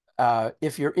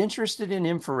 if you're interested in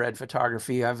infrared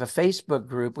photography, I have a Facebook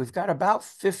group. We've got about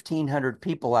 1,500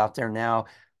 people out there now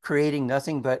creating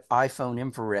nothing but iPhone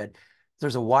infrared.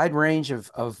 There's a wide range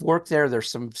of work there. There's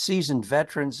some seasoned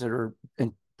veterans that are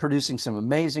producing some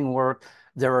amazing work.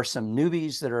 There are some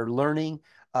newbies that are learning,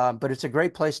 but it's a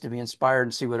great place to be inspired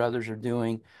and see what others are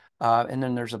doing. And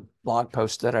then there's a blog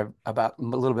post that I've about a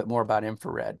little bit more about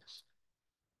infrared.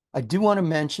 I do want to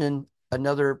mention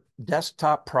another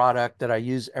desktop product that I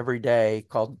use every day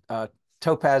called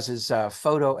Topaz's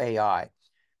Photo AI.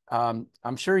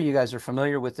 I'm sure you guys are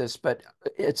familiar with this, but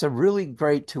it's a really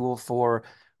great tool for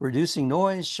reducing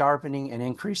noise, sharpening, and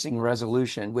increasing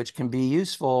resolution, which can be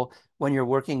useful when you're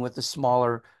working with the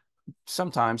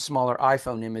sometimes smaller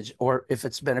iPhone image, or if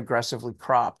it's been aggressively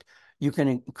cropped. You can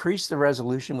increase the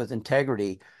resolution with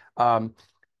integrity. And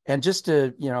just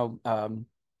to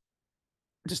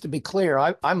be clear,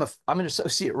 I'm an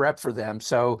associate rep for them.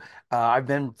 So I've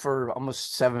been for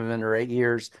almost 7 or 8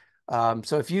 years.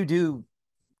 So if you do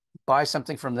buy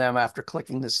something from them after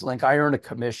clicking this link, I earn a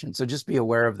commission. So just be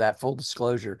aware of that, full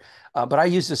disclosure. But I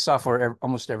use this software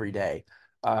almost every day.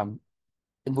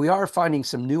 And we are finding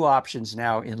some new options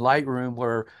now in Lightroom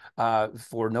where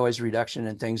for noise reduction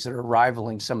and things that are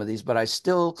rivaling some of these, but I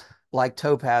still like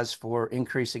Topaz for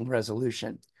increasing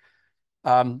resolution.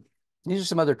 These are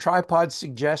some other tripod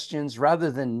suggestions.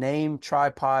 Rather than name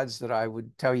tripods that I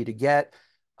would tell you to get,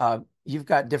 you've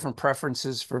got different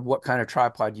preferences for what kind of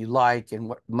tripod you like and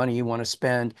what money you want to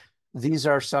spend. These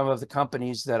are some of the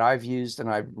companies that I've used and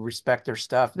I respect their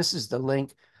stuff. This is the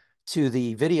link to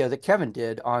the video that Kevin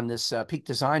did on this Peak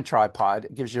Design tripod.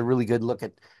 It gives you a really good look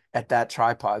at that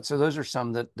tripod. So those are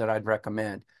some that I'd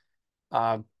recommend.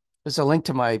 There's a link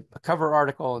to my cover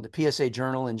article in the PSA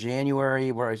Journal in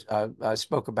January where I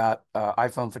spoke about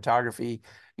iPhone photography.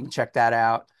 You can check that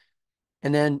out.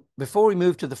 And then before we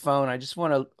move to the phone, I just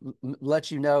want to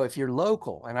let you know if you're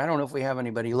local, and I don't know if we have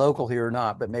anybody local here or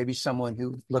not, but maybe someone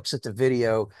who looks at the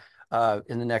video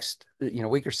in the next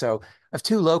week or so. I have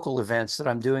two local events that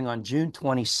I'm doing on June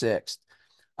 26th.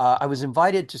 I was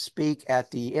invited to speak at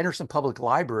the Anderson Public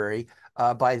Library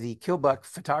by the Kilbuck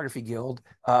Photography Guild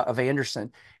of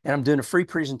Anderson. And I'm doing a free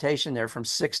presentation there from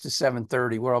 6 to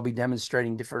 7:30 where I'll be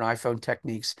demonstrating different iPhone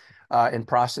techniques and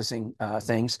processing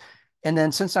things. And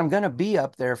then since I'm going to be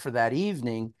up there for that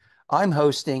evening, I'm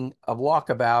hosting a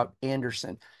walkabout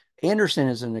Anderson. Anderson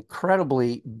is an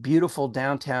incredibly beautiful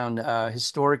downtown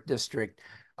historic district.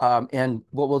 And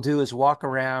what we'll do is walk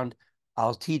around.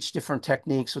 I'll teach different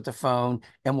techniques with the phone,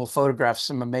 and we'll photograph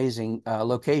some amazing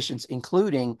locations,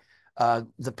 including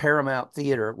the Paramount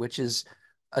Theater, which is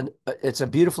it's a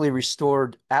beautifully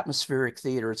restored atmospheric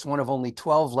theater. It's one of only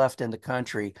 12 left in the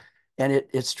country, and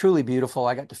it's truly beautiful.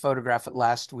 I got to photograph it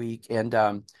last week, and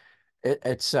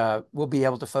we'll be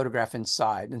able to photograph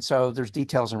inside. And so there's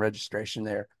details and registration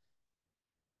there,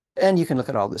 and you can look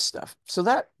at all this stuff. So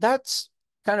that's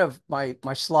kind of my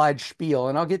slide spiel,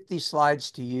 and I'll get these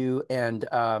slides to you, and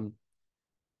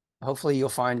hopefully you'll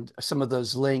find some of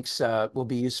those links will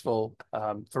be useful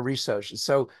for research.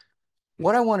 So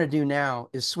what I want to do now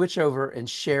is switch over and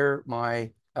share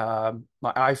my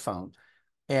my iPhone.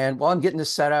 And while I'm getting this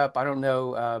set up, I don't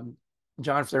know,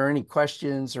 John, if there are any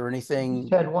questions or Just anything.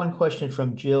 had one question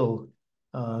from Jill.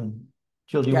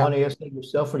 Jill, do you Yeah. want to ask that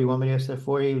yourself or do you want me to ask that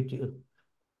for you?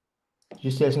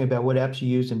 Just asking about what apps you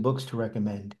use and books to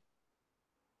recommend.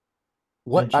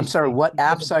 What, And I'm she's sorry, saying what she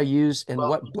apps hasn't, I use and well,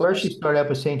 what first she books? started out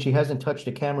by saying she hasn't touched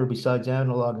a camera besides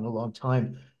analog in a long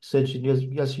time. Said she just,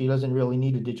 yes, she doesn't really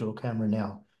need a digital camera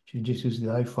now. She just uses the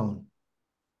iPhone.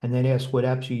 And then asked what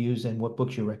apps you use and what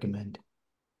books you recommend.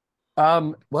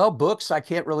 Well, books, I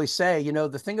can't really say. You know,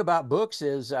 the thing about books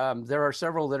is there are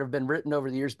several that have been written over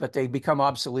the years, but they become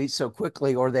obsolete so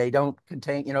quickly or they don't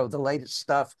contain, you know, the latest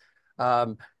stuff.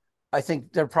 Um, I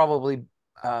think they're probably,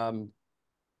 um,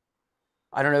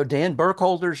 I don't know, Dan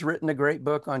Burkholder's written a great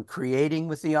book on creating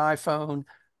with the iPhone.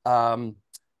 Um,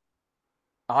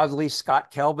 Oddly,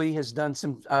 Scott Kelby has done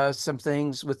some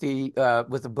things with the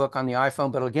book on the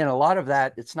iPhone, but again, a lot of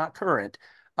that it's not current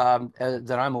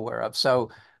that I'm aware of.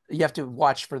 So you have to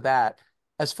watch for that.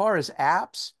 As far as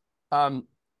apps, um,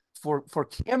 for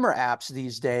camera apps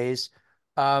these days,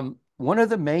 one of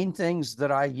the main things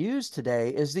that I use today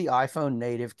is the iPhone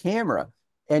native camera.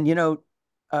 And you know,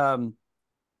 um,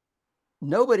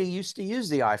 nobody used to use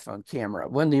the iPhone camera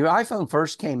when the iPhone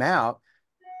first came out.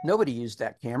 Nobody used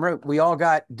that camera. We all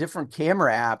got different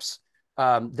camera apps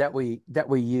that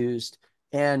we used,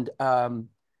 and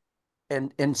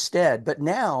and instead, but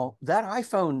now that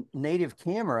iPhone native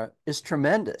camera is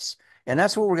tremendous, and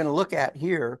that's what we're going to look at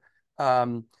here.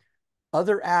 Um,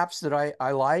 Other apps that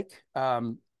I like,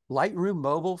 Lightroom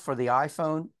Mobile for the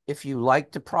iPhone. If you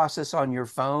like to process on your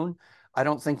phone, I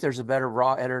don't think there's a better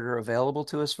raw editor available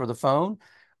to us for the phone.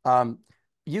 Um,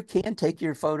 you can take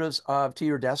your photos to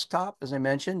your desktop, as I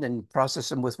mentioned, and process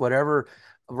them with whatever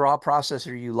raw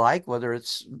processor you like, whether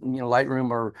it's Lightroom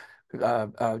or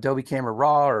Adobe Camera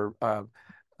Raw or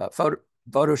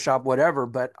Photoshop, whatever.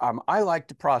 But I like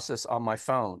to process on my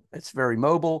phone. It's very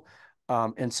mobile.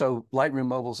 And so Lightroom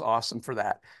Mobile is awesome for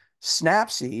that.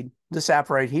 Snapseed, this app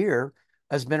right here,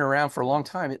 has been around for a long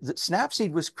time.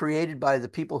 Snapseed was created by the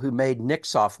people who made Nick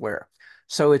software.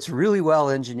 So it's really well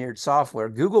engineered software.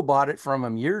 Google bought it from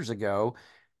them years ago.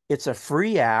 It's a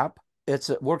free app. It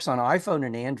works on iPhone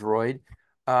and Android,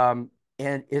 um,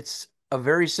 and it's a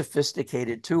very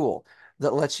sophisticated tool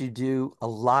that lets you do a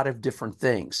lot of different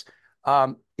things.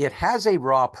 It has a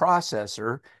raw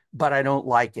processor, but I don't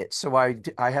like it. So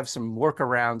I have some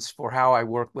workarounds for how I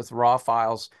work with raw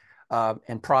files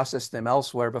and process them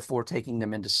elsewhere before taking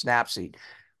them into Snapseed.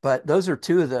 But those are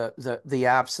two of the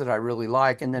apps that I really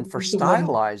like. And then for What's the one?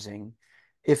 stylizing,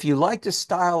 if you like to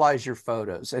stylize your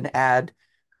photos and add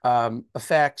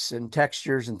effects and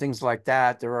textures and things like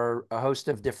that, there are a host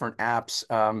of different apps.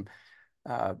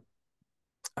 Uh,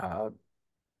 uh,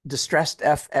 Distressed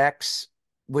FX,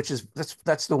 which is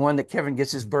that's the one that Kevin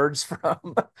gets his birds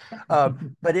from.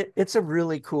 But it's a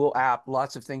really cool app.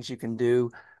 Lots of things you can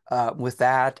do with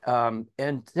that,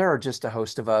 and there are just a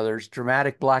host of others.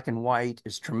 Dramatic Black and White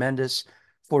is tremendous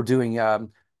for doing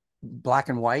black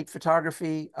and white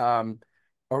photography,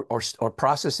 or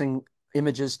processing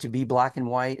images to be black and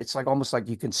white. It's like almost like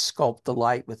you can sculpt the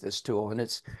light with this tool, and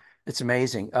it's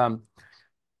amazing.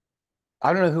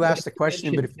 I don't know who You asked the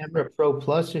question, but if mentioned Camera Pro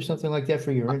Plus or something like that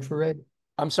for your infrared.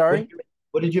 I'm What sorry. did you,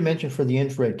 what did you mention for the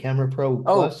infrared? Camera Pro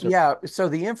Oh, Plus or yeah. So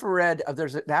the infrared,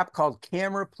 there's an app called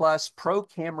Camera Plus Pro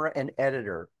Camera and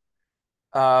Editor.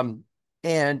 Um,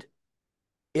 and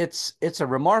it's a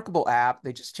remarkable app.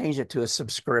 They just changed it to a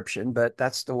subscription, but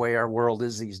that's the way our world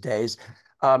is these days.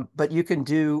 But you can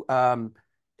do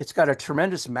it's got a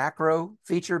tremendous macro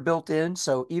feature built in.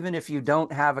 So even if you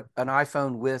don't have an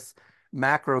iPhone with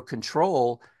macro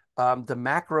control, the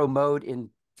macro mode in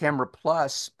Camera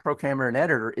Plus Pro Camera and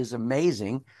Editor is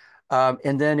amazing.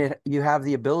 And then you have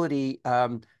the ability.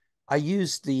 I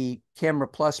use the Camera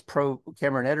Plus Pro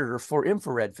Camera and Editor for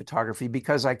infrared photography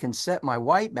because I can set my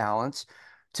white balance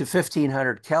to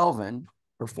 1500 Kelvin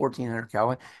or 1400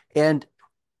 Kelvin, and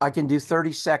I can do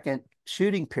 30-second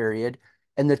shooting period.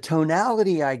 And the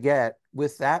tonality I get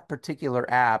with that particular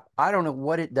app, I don't know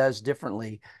what it does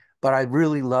differently, but I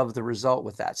really love the result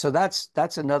with that. So that's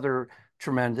another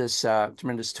tremendous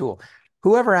tool.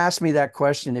 Whoever asked me that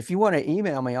question, if you want to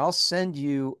email me, I'll send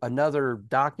you another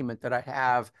document that I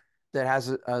have that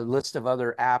has a list of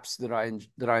other apps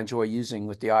that I enjoy using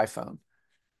with the iPhone.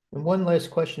 and one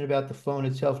last question about the phone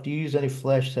itself. Do you use any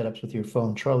flash setups with your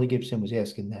phone? Charlie Gibson was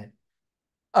asking that.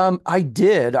 I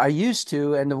did. I used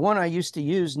to, and the one I used to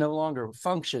use no longer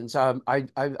functions. I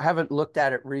haven't looked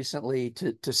at it recently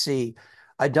to see.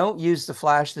 I don't use the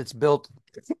flash that's built.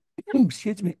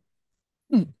 Excuse me.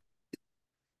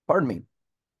 Pardon me.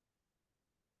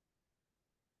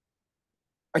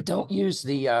 I don't use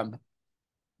the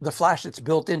flash that's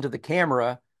built into the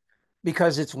camera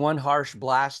because it's one harsh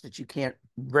blast that you can't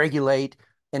regulate,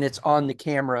 and it's on the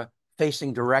camera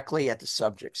facing directly at the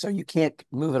subject. So you can't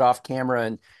move it off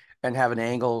camera and have an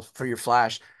angle for your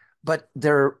flash. but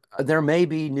there may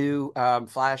be new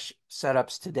flash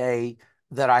setups today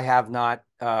that I have not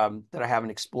that I haven't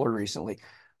explored recently.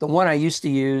 The one I used to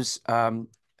use,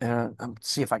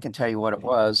 see if I can tell you what it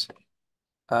was.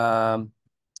 Um,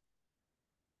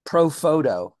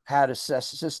 ProPhoto had a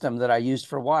system that I used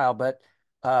for a while, but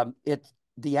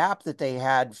the app that they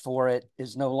had for it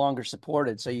is no longer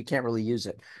supported, so you can't really use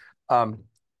it.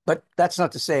 But that's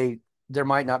not to say there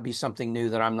might not be something new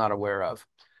that I'm not aware of.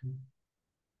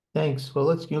 Thanks. Well,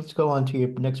 let's go on to your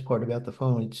next part about the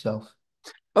phone itself.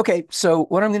 Okay, so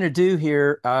what I'm going to do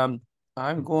here, I'm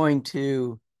going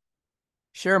to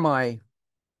share my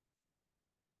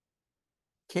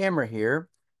camera here.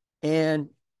 And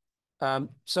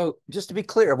so just to be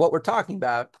clear, what we're talking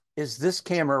about is this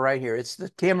camera right here. It's the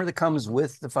camera that comes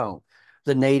with the phone,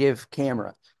 the native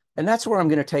camera. And that's where I'm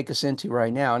going to take us into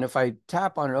right now. And if I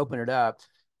tap on and open it up,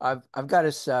 I've got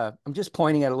this, I'm just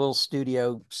pointing at a little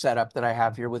studio setup that I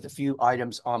have here with a few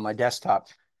items on my desktop.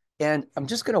 And I'm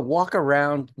just going to walk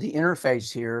around the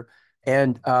interface here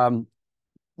and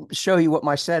show you what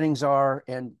my settings are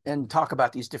and talk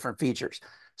about these different features.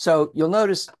 So you'll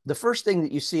notice the first thing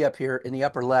that you see up here in the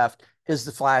upper left is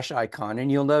the flash icon.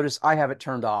 And you'll notice I have it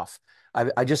turned off.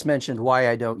 I just mentioned why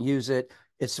I don't use it.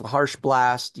 It's a harsh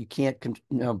blast. You can't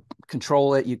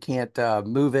control it. You can't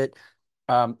move it.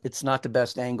 It's not the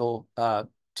best angle to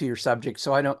your subject.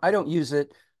 So I don't use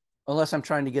it unless I'm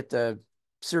trying to get the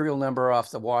serial number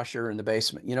off the washer in the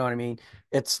basement. You know what I mean?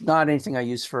 It's not anything I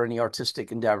use for any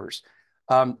artistic endeavors.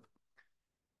 Um,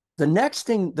 the next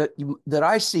thing that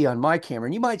I see on my camera,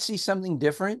 and you might see something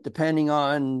different depending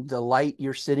on the light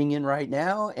you're sitting in right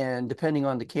now and depending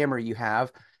on the camera you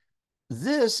have,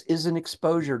 this is an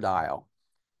exposure dial.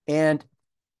 And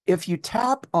if you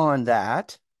tap on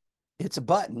that, it's a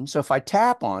button. So if I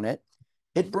tap on it,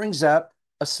 it brings up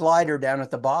a slider down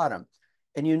at the bottom.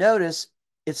 And you notice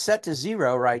it's set to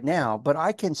 0 right now, but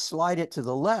I can slide it to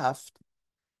the left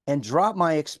and drop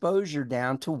my exposure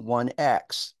down to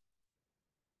 1x.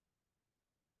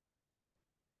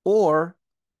 Or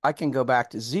I can go back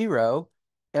to 0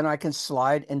 and I can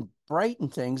slide and brighten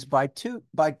things by two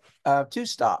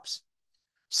stops.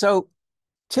 So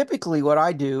typically what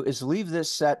I do is leave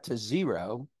this set to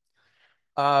 0,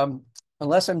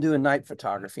 unless I'm doing night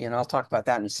photography, and I'll talk about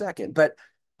that in a second, but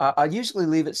I usually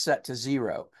leave it set to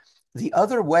 0. The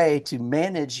other way to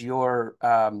manage your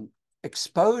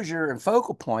exposure and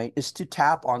focal point is to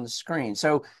tap on the screen.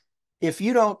 So if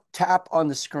you don't tap on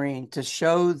the screen to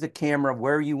show the camera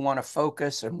where you want to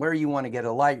focus and where you want to get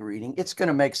a light reading, it's going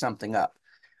to make something up.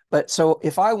 But so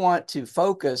if I want to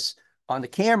focus on the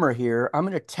camera here, I'm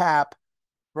going to tap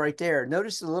right there.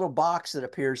 Notice the little box that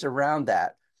appears around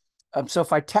that. So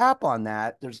if I tap on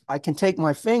that, I can take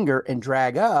my finger and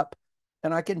drag up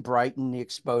and I can brighten the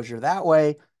exposure that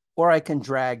way, or I can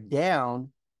drag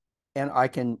down and I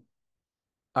can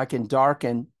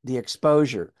darken the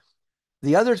exposure.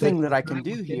 The other So thing that you I can drag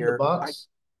do within the here, box.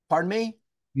 pardon me?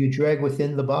 You drag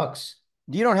within the box.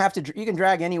 You don't have to, you can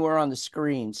drag anywhere on the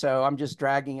screen. So I'm just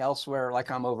dragging elsewhere,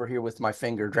 like I'm over here with my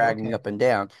finger dragging Okay. up and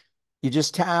down. You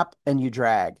just tap and you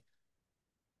drag.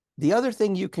 The other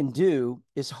thing you can do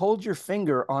is hold your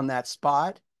finger on that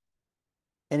spot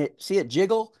and see it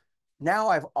jiggle. Now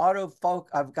I've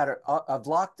I've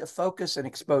locked the focus and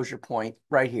exposure point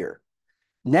right here.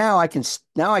 Now I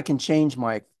can change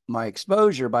my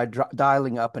exposure by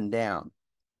dialing up and down.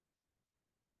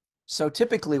 So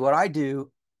typically what I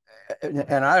do,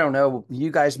 and I don't know,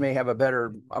 you guys may have a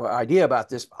better idea about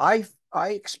this. I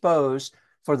expose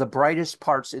for the brightest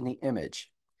parts in the image.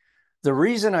 The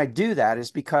reason I do that is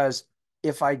because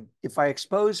if I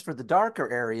expose for the darker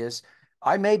areas,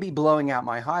 I may be blowing out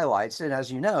my highlights. And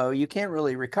as you know, you can't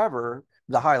really recover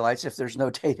the highlights if there's no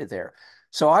data there.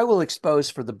 So I will expose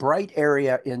for the bright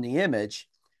area in the image.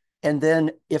 And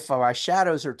then if my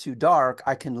shadows are too dark,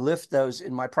 I can lift those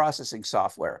in my processing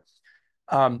software.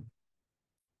 Um,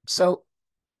 so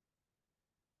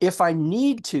if I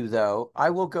need to, though, I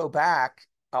will go back.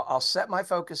 I'll set my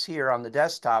focus here on the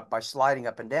desktop by sliding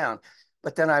up and down,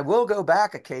 but then I will go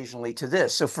back occasionally to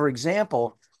this. So for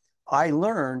example, I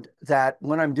learned that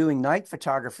when I'm doing night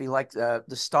photography, like the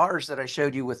stars that I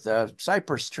showed you with the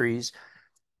cypress trees,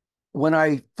 when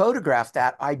I photographed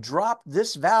that, I dropped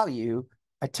this value.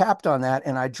 I tapped on that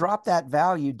and I dropped that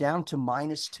value down to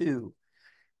 -2.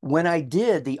 When I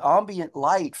did, the ambient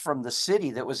light from the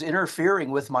city that was interfering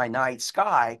with my night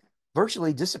sky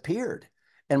virtually disappeared.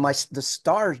 And the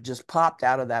stars just popped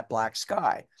out of that black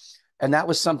sky. And that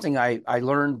was something I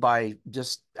learned by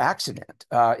just accident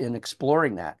in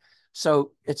exploring that.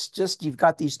 So it's just, you've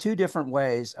got these two different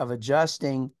ways of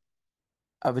adjusting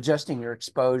your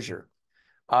exposure.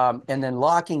 and then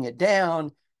locking it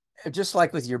down, just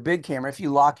like with your big camera, if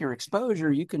you lock your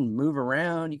exposure, you can move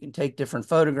around, you can take different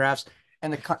photographs,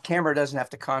 and the camera doesn't have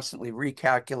to constantly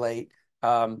recalculate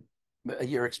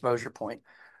your exposure point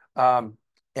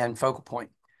and focal point.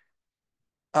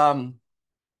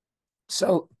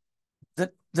 So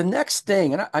the next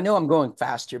thing, and I know I'm going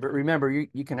fast here, but remember,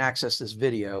 you can access this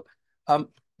video.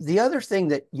 The other thing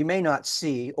that you may not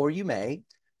see, or you may,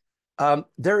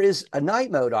 there is a night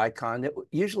mode icon that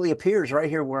usually appears right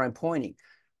here where I'm pointing.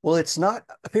 Well, it's not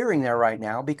appearing there right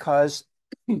now because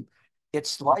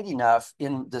it's light enough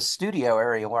in the studio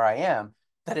area where I am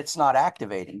that it's not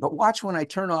activating. But watch when I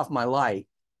turn off my light.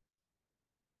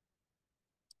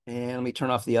 And let me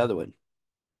turn off the other one.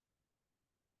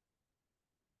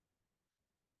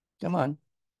 Come on.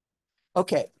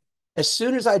 Okay. As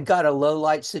soon as I've got a low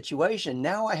light situation,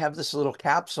 now I have this little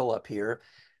capsule up here.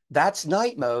 That's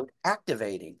night mode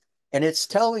activating. And it's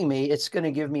telling me it's going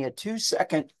to give me a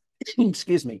 2-second,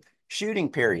 excuse me, shooting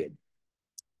period.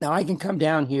 Now I can come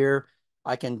down here.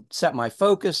 I can set my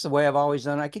focus the way I've always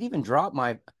done. I can even drop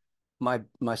my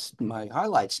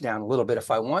highlights down a little bit if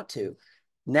I want to.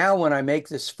 Now, when I make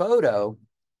this photo,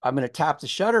 I'm going to tap the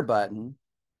shutter button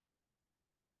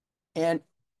and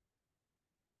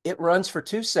it runs for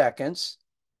 2 seconds.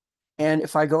 And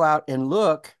if I go out and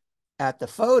look at the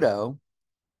photo,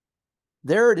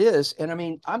 there it is. And I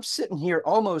mean, I'm sitting here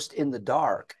almost in the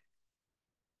dark.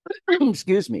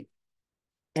 Excuse me.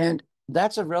 And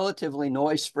that's a relatively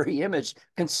noise-free image,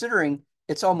 considering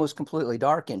it's almost completely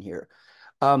dark in here.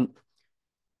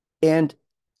 And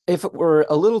if it were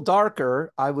a little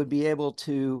darker, I would be able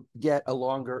to get a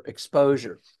longer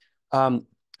exposure.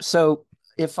 So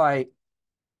if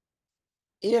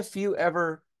you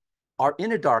ever are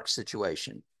in a dark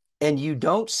situation and you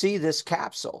don't see this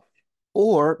capsule,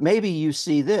 or maybe you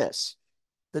see this,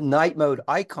 the night mode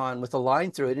icon with a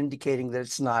line through it indicating that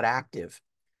it's not active,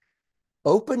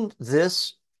 open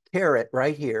this caret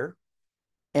right here,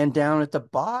 and down at the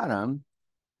bottom,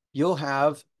 you'll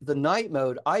have the night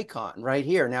mode icon right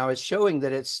here. Now it's showing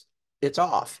that it's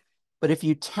off, but if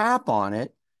you tap on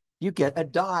it, you get a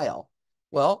dial.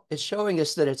 Well, it's showing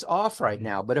us that it's off right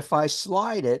now, but if I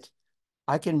slide it,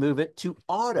 I can move it to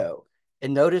auto.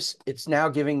 And notice it's now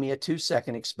giving me a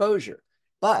 2-second exposure,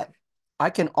 but I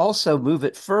can also move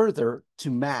it further to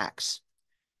max.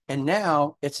 And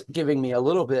now it's giving me a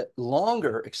little bit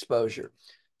longer exposure.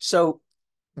 So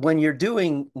when you're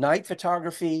doing night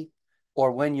photography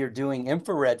or when you're doing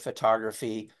infrared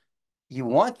photography, you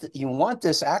want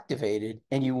this activated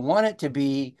and you want it to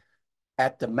be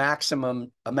at the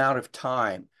maximum amount of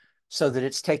time so that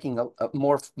it's taking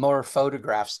more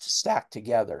photographs to stack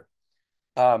together.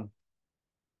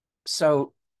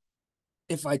 So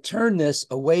if I turn this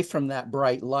away from that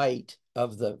bright light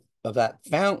of that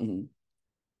fountain,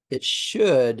 it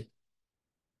should,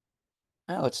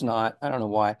 no, it's not. I don't know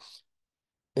why.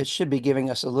 It should be giving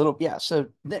us a little, yeah. So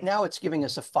now it's giving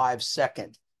us a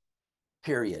 5-second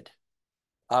period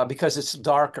because it's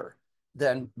darker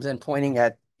than pointing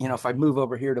at, if I move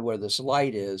over here to where this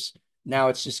light is, now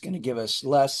it's just going to give us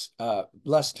less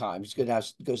time. It's going to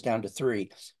goes down to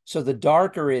 3. So the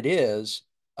darker it is,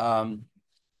 the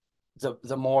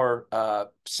more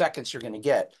seconds you're going to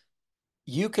get.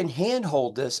 You can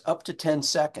handhold this up to 10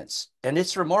 seconds, and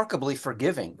it's remarkably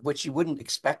forgiving, which you wouldn't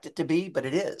expect it to be, but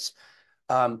it is.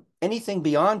 Anything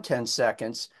beyond 10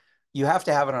 seconds, you have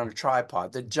to have it on a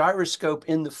tripod. The gyroscope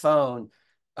in the phone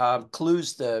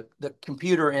clues the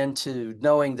computer into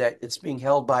knowing that it's being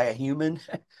held by a human,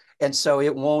 and so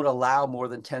it won't allow more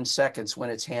than 10 seconds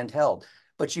when it's handheld.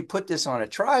 But you put this on a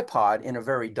tripod in a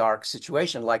very dark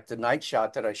situation, like the night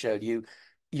shot that I showed you,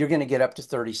 you're going to get up to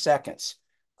 30 seconds.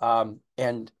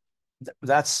 And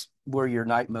that's where your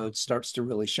night mode starts to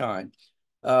really shine.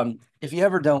 If you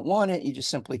ever don't want it, you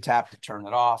just simply tap to turn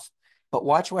it off. But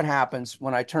watch what happens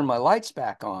when I turn my lights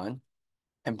back on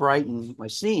and brighten my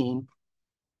scene.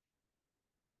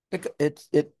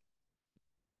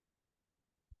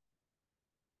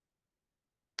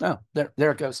 Oh,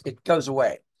 there it goes. It goes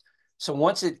away. So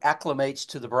once it acclimates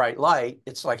to the bright light,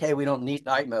 it's like, hey, we don't need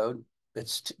night mode.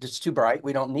 It's too bright.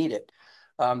 We don't need it.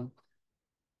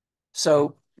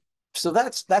 So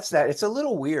that's that. It's a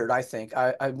little weird, I think.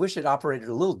 I wish it operated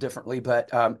a little differently, but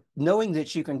knowing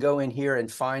that you can go in here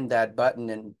and find that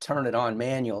button and turn it on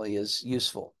manually is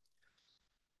useful.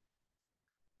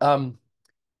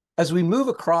 As we move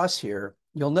across here,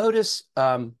 you'll notice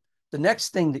the next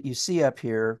thing that you see up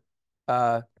here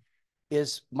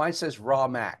is mine says Raw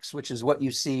Max, which is what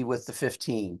you see with the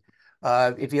 15.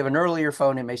 If you have an earlier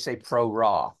phone, it may say Pro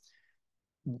Raw.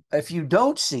 If you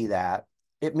don't see that,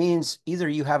 it means either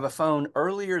you have a phone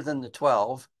earlier than the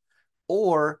 12,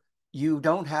 or you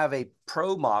don't have a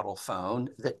Pro model phone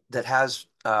that has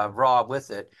RAW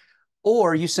with it,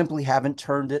 or you simply haven't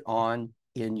turned it on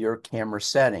in your camera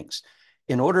settings.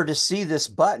 In order to see this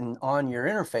button on your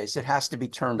interface, it has to be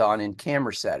turned on in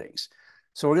camera settings.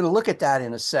 So we're going to look at that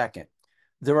in a second.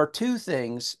 There are two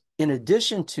things. In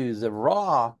addition to the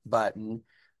RAW button,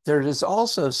 there is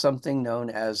also something known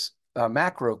as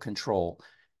macro control.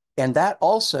 And that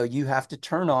also you have to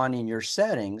turn on in your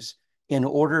settings in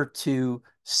order to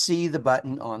see the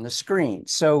button on the screen.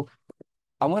 So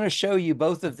I want to show you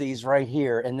both of these right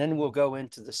here, and then we'll go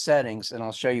into the settings and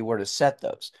I'll show you where to set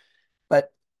those.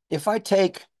 But if I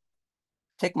take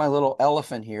my little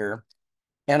elephant here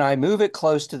and I move it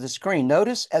close to the screen,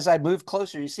 notice as I move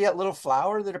closer, you see that little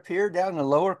flower that appeared down in the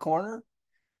lower corner?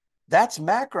 That's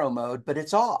macro mode, but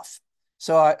it's off.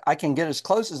 So I can get as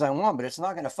close as I want, but it's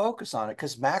not going to focus on it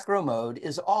because macro mode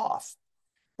is off.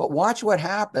 But watch what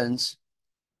happens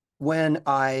when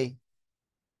I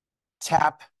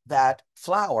tap that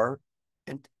flower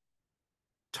and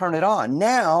turn it on.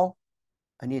 Now,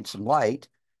 I need some light.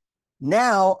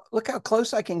 Now, look how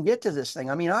close I can get to this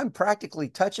thing. I mean, I'm practically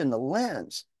touching the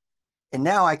lens. And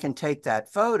now I can take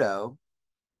that photo.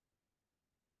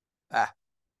 Ah.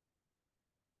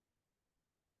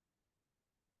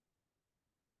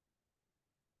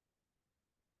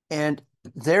 And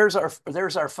there's our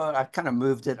photo. I've kind of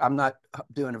moved it. I'm not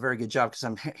doing a very good job because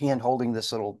I'm hand holding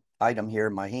this little item here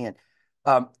in my hand.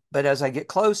 But as I get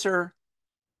closer,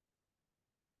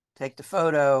 take the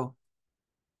photo,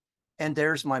 and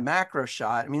there's my macro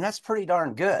shot. I mean, that's pretty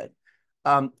darn good.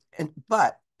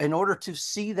 But in order to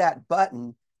see that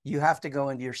button, you have to go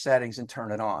into your settings and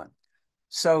turn it on.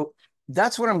 So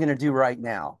that's what I'm going to do right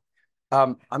now.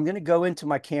 I'm going to go into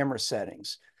my camera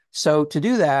settings. So to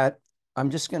do that, I'm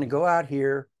just going to go out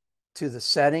here to the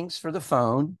settings for the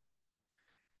phone.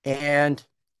 And,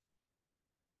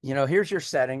 you know, here's your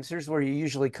settings. Here's where you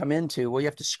usually come into. Well, you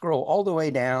have to scroll all the way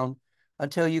down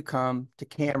until you come to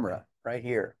camera right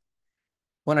here.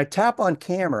 When I tap on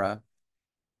camera,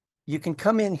 you can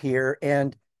come in here,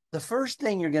 and the first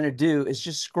thing you're going to do is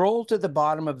just scroll to the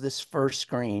bottom of this first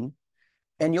screen,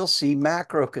 and you'll see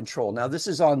macro control. Now, this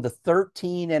is on the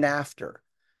 13 and after,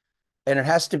 and it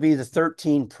has to be the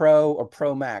 13 Pro or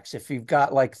Pro Max. If you've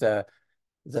got like the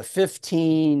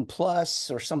 15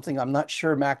 plus or something, I'm not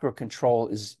sure macro control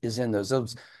is in those.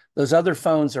 Those other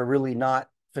phones are really not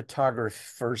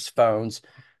photographers' phones,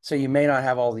 so you may not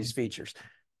have all these features.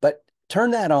 But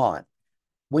turn that on.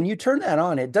 When you turn that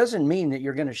on, it doesn't mean that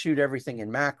you're going to shoot everything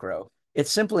in macro. It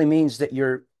simply means that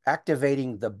you're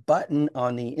activating the button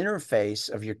on the interface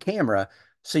of your camera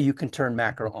so you can turn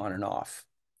macro on and off.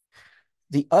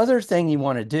 The other thing you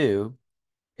want to do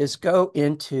is go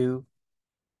into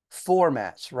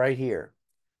formats right here.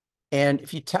 And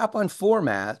if you tap on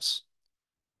formats,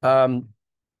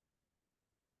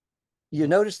 you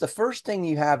notice the first thing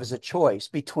you have is a choice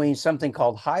between something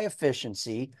called high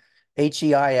efficiency,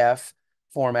 HEIF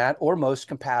format, or most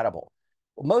compatible.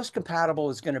 Well, most compatible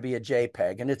is going to be a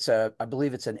JPEG, and it's I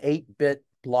believe it's an 8-bit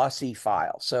lossy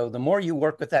file. So the more you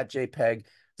work with that JPEG,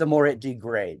 the more it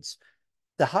degrades.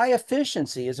 The high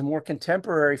efficiency is a more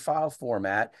contemporary file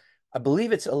format. I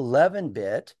believe it's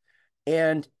 11-bit,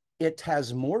 and it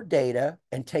has more data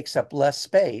and takes up less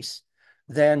space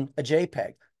than a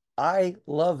JPEG. I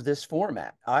love this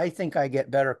format. I think I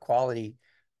get better quality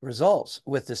results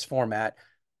with this format,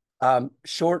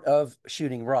 short of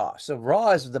shooting RAW. So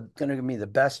RAW is going to give me the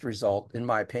best result, in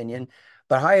my opinion,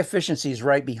 but high efficiency is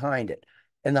right behind it.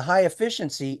 And the high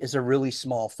efficiency is a really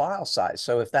small file size.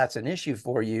 So if that's an issue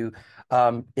for you,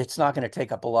 it's not going to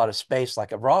take up a lot of space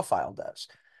like a RAW file does.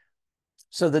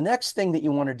 So the next thing that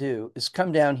you want to do is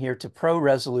come down here to Pro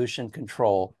Resolution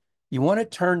Control. You want to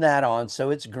turn that on so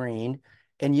it's green,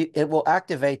 and it will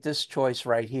activate this choice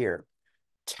right here.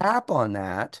 Tap on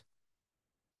that,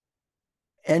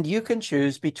 and you can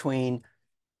choose between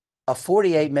a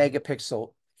 48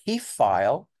 megapixel HEIF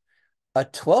file, a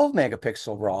 12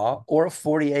 megapixel RAW, or a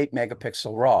 48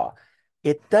 megapixel RAW.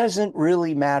 It doesn't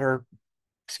really matter,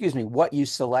 what you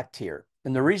select here.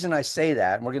 And the reason I say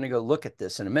that, and we're going to go look at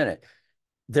this in a minute,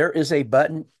 there is a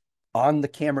button on the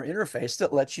camera interface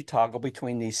that lets you toggle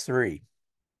between these three.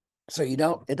 So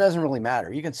it doesn't really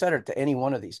matter. You can set it to any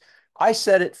one of these. I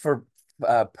set it for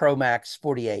proMax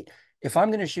 48. If I'm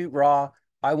going to shoot RAW,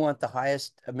 I want the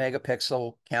highest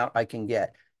megapixel count I can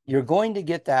get. You're going to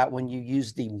get that when you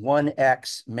use the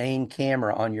 1X main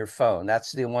camera on your phone.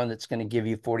 That's the one that's going to give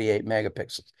you 48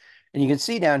 megapixels. And you can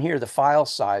see down here the file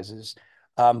sizes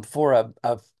for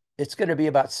it's going to be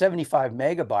about 75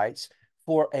 megabytes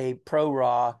for a Pro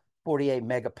RAW 48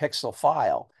 megapixel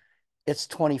file. It's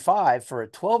 25 for a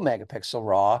 12 megapixel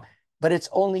RAW, but it's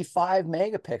only 5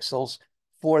 megapixels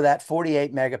for that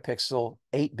 48 megapixel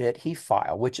 8-bit HEIF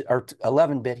file, which or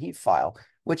 11-bit HEIF file,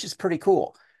 which is pretty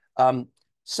cool. Um,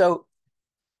 so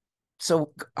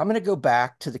I'm going to go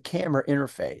back to the camera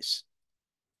interface.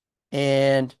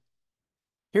 And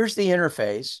here's the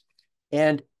interface.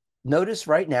 And notice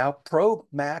right now,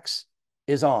 proMax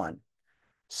is on.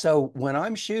 So when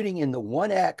I'm shooting in the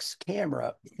 1X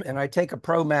camera and I take a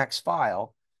proMax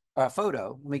file,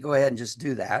 photo, let me go ahead and just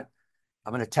do that.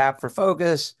 I'm going to tap for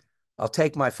focus. I'll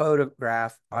take my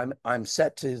photograph. I'm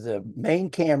set to the main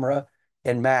camera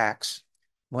and max.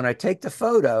 When I take the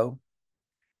photo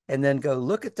and then go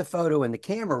look at the photo in the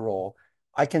camera roll,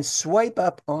 I can swipe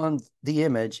up on the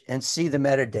image and see the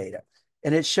metadata.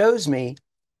 And it shows me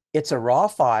it's a RAW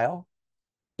file.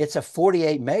 It's a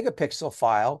 48 megapixel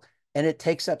file, and it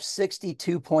takes up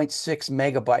 62.6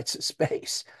 megabytes of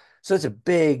space. So it's a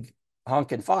big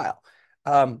honking file.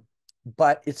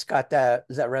 But it's got that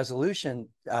resolution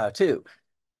too.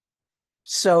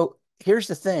 So here's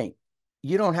the thing.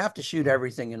 You don't have to shoot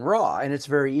everything in RAW, and it's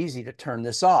very easy to turn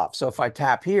this off. So if I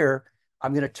tap here,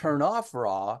 I'm going to turn off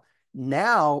RAW.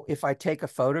 Now, if I take a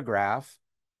photograph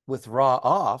with RAW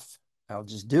off, I'll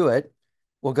just do it.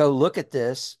 We'll go look at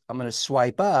this. I'm going to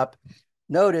swipe up.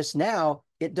 Notice now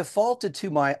it defaulted to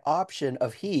my option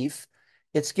of HEIF.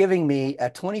 It's giving me a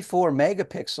 24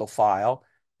 megapixel file.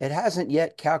 It hasn't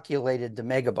yet calculated the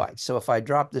megabytes. So if I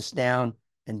drop this down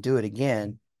and do it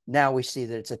again, now we see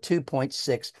that it's a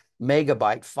 2.6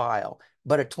 megabyte file,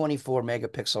 but a 24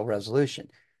 megapixel resolution.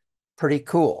 Pretty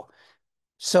cool.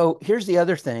 So here's the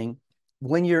other thing.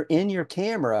 When you're in your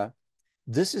camera,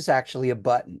 this is actually a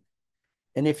button.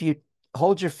 And if you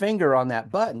hold your finger on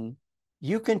that button,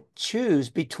 you can choose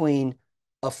between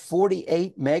a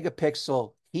 48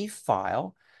 megapixel HEIF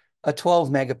file, a 12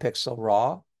 megapixel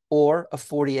RAW, or a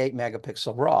 48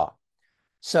 megapixel RAW.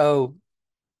 So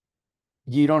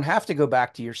you don't have to go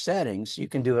back to your settings. You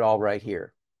can do it all right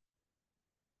here.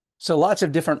 So lots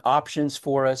of different options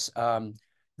for us.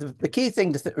 The key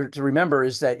thing to remember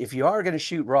is that if you are going to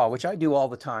shoot RAW, which I do all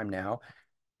the time now,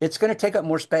 it's going to take up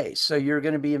more space. So you're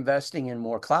going to be investing in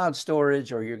more cloud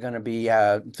storage, or you're going to be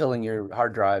filling your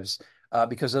hard drives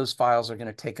because those files are going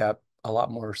to take up a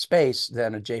lot more space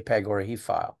than a JPEG or a HEIF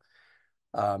file.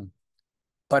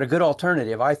 But a good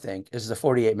alternative, I think, is the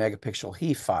 48 megapixel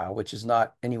HEIF file, which is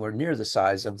not anywhere near the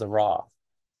size of the RAW.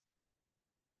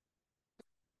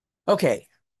 Okay,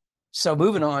 so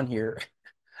moving on here.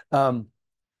 A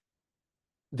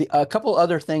couple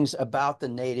other things about the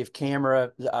native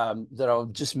camera that I'll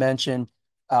just mention,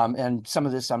 and some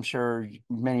of this I'm sure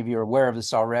many of you are aware of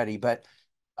this already, but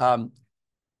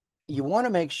you want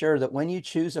to make sure that when you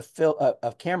choose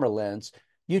a camera lens,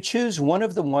 you choose one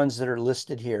of the ones that are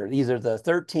listed here, either the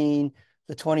 13,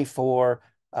 the 24,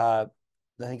 I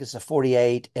think it's the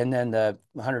 48, and then the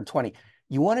 120.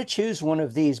 You want to choose one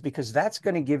of these because that's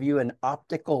going to give you an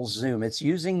optical zoom. It's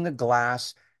using the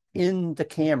glass in the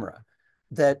camera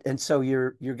and so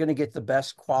you're going to get the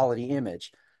best quality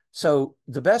image. So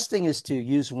the best thing is to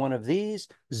use one of these,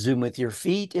 zoom with your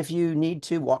feet if you need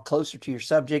to, walk closer to your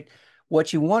subject.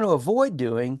 What you want to avoid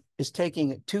doing is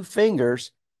taking 2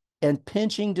 fingers and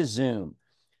pinching to zoom.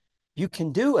 You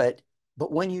can do it,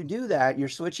 but when you do that, you're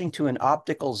switching to an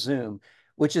optical zoom,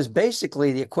 which is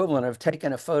basically the equivalent of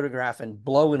taking a photograph and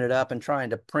blowing it up and trying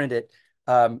to print it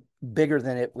bigger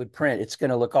than it would print. It's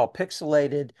going to look all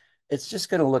pixelated. It's just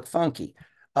going to look funky.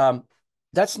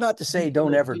 That's not to say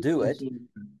don't ever do it.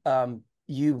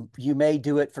 You may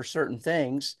do it for certain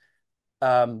things,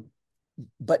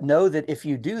 but know that if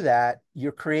you do that,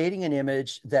 you're creating an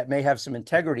image that may have some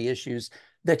integrity issues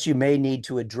that you may need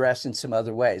to address in some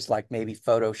other ways, like maybe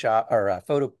Photoshop or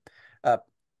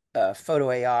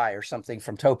Photo AI or something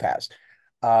from Topaz.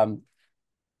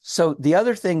 So the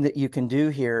other thing that you can do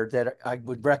here that I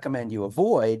would recommend you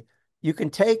avoid, you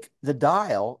can take the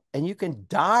dial and you can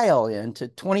dial into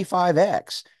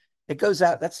 25x. It goes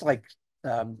out, that's like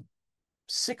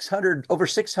 600, over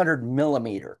 600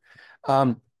 millimeter.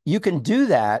 You can do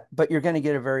that, but you're going to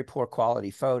get a very poor quality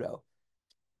photo.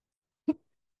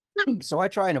 So I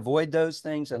try and avoid those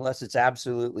things unless it's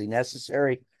absolutely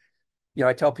necessary. You know,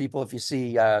 I tell people if you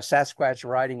see Sasquatch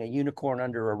riding a unicorn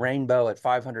under a rainbow at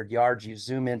 500 yards, you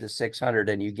zoom into 600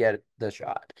 and you get the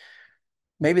shot.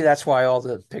 Maybe that's why all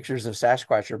the pictures of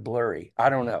Sasquatch are blurry. I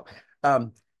don't know.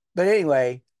 But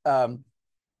anyway,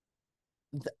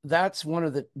 that's one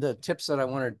of the tips that I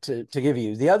wanted to give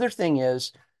you. The other thing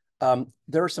is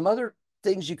there are some other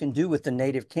things you can do with the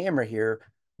native camera here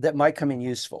that might come in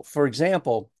useful. For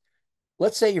example,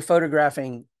 let's say you're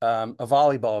photographing a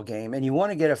volleyball game and you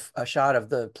want to get a shot of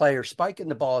the player spiking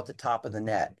the ball at the top of the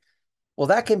net. Well,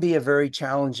 that can be a very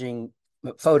challenging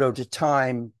photo to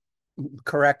time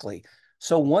correctly.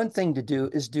 So one thing to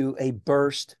do is do a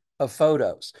burst of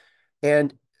photos.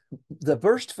 And the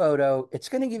burst photo, it's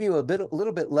going to give you a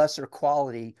little bit lesser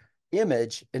quality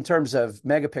image in terms of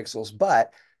megapixels,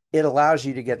 but it allows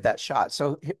you to get that shot.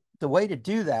 So the way to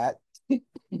do that,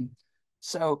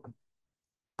 so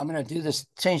I'm going to do this,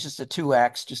 change this to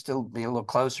 2x just to be a little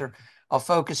closer. I'll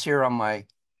focus here on my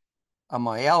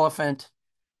elephant.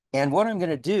 And what I'm going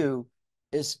to do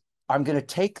is I'm going to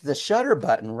take the shutter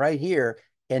button right here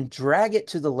and drag it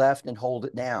to the left and hold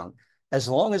it down. As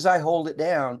long as I hold it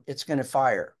down, it's going to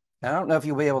fire. Now, I don't know if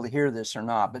you'll be able to hear this or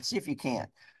not, but see if you can.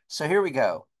 So here we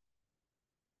go.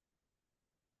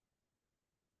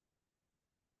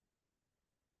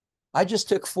 I just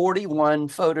took 41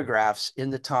 photographs in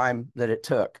the time that it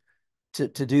took to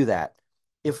do that.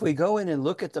 If we go in and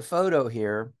look at the photo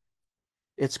here,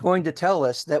 it's going to tell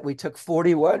us that we took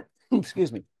 41,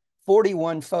 excuse me,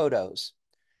 41 photos.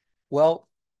 Well,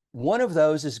 one of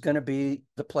those is going to be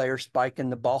the player spiking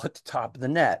the ball at the top of the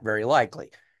net, very likely.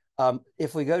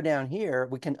 If we go down here,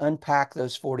 we can unpack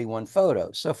those 41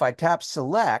 photos. So if I tap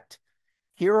select,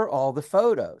 here are all the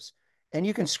photos. And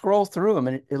you can scroll through them,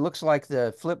 and it looks like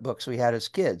the flip books we had as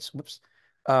kids. Whoops.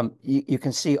 You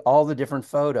can see all the different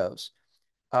photos.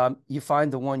 You find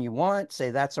the one you want,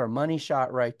 say that's our money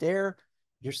shot right there.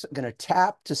 You're going to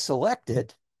tap to select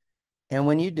it. And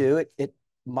when you do, it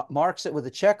marks it with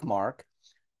a check mark.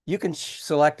 You can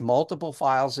select multiple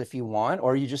files if you want,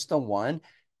 or you just the one.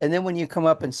 And then when you come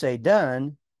up and say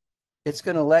done, it's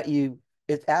going to let you,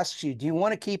 it asks you, do you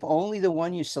want to keep only the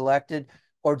one you selected,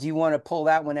 or do you want to pull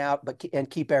that one out and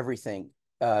keep everything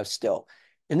still?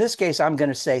 In this case, I'm going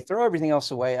to say throw everything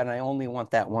else away, and I only want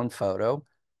that one photo.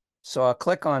 So I'll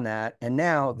click on that, and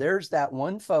now there's that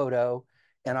one photo,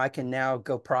 and I can now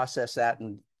go process that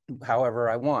and however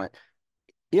I want.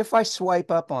 If I swipe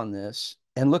up on this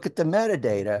and look at the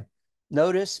metadata,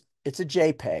 notice it's a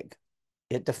JPEG.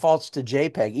 It defaults to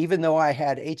JPEG. Even though I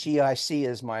had HEIC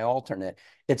as my alternate,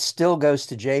 it still goes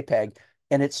to JPEG,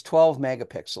 and it's 12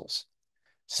 megapixels.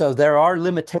 So there are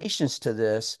limitations to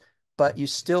this, but you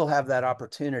still have that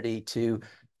opportunity to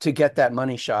get that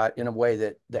money shot in a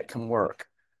way that can work.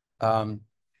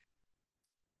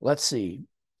 Let's see.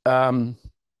 One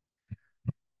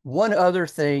other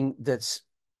thing that's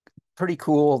pretty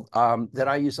cool that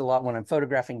I use a lot when I'm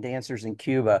photographing dancers in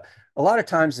Cuba. A lot of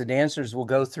times the dancers will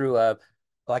go through a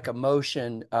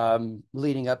motion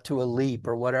leading up to a leap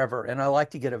or whatever, and I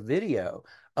like to get a video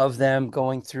of them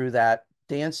going through that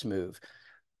dance move.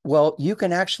 Well, you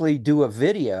can actually do a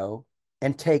video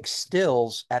and take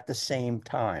stills at the same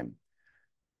time.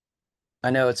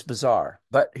 I know it's bizarre,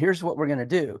 but here's what we're going to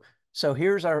do. So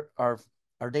here's our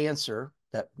dancer,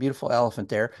 that beautiful elephant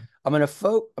there. I'm going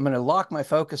to lock my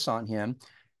focus on him.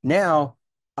 Now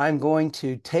I'm going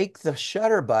to take the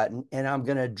shutter button and I'm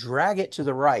going to drag it to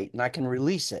the right, and I can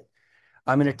release it.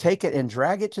 I'm going to take it and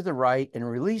drag it to the right and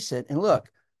release it. And look,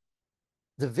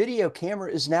 the video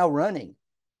camera is now running.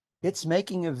 It's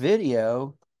making a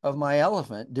video of my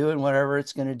elephant doing whatever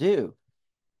it's going to do.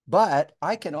 But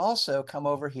I can also come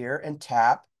over here and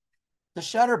tap the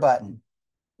shutter button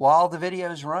while the video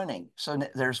is running. So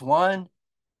there's 1,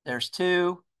 there's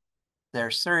 2,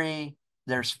 there's 3,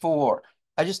 there's 4.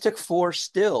 I just took 4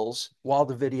 stills while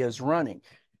the video is running.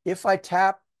 If I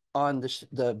tap on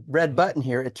the red button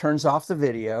here, it turns off the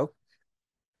video.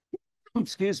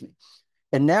 Excuse me.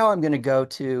 And now I'm going to go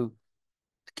to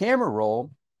the camera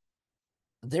roll.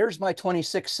 There's my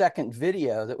 26-second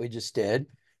video that we just did.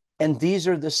 And these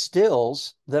are the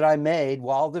stills that I made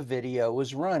while the video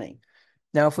was running.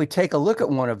 Now, if we take a look at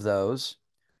one of those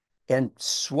and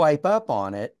swipe up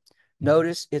on it,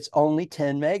 notice it's only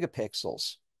 10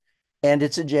 megapixels and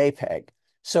it's a JPEG.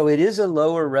 So it is a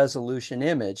lower resolution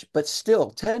image, but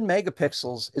still 10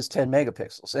 megapixels is 10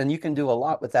 megapixels. And you can do a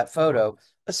lot with that photo,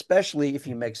 especially if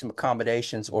you make some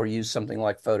accommodations or use something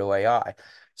like Photo AI.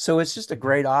 So it's just a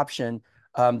great option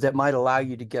that might allow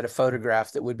you to get a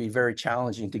photograph that would be very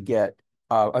challenging to get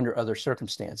under other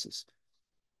circumstances.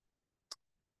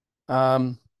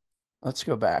 Let's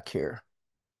go back here.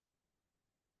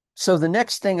 So the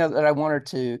next thing that I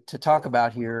wanted to talk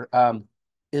about here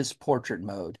is portrait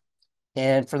mode.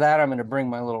 And for that, I'm going to bring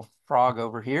my little frog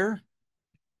over here.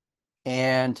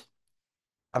 And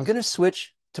I'm going to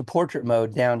switch to portrait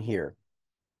mode down here.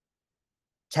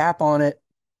 Tap on it.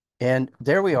 And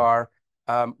there we are.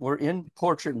 We're in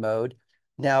portrait mode.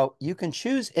 Now, you can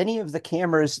choose any of the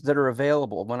cameras that are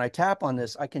available. When I tap on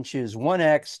this, I can choose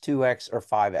 1x, 2x, or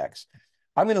 5x.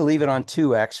 I'm going to leave it on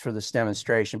 2x for this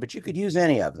demonstration, but you could use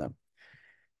any of them.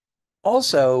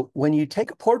 Also, when you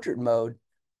take a portrait mode,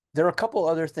 there are a couple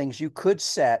other things you could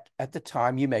set at the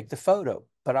time you make the photo,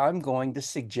 but I'm going to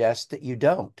suggest that you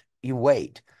don't. You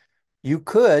wait. You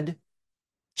could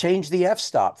change the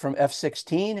f-stop from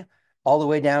f16 all the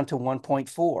way down to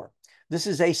 1.4. This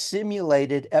is a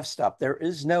simulated f-stop. There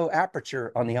is no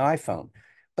aperture on the iPhone,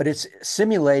 but it's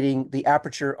simulating the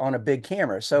aperture on a big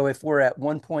camera. So if we're at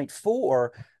 1.4,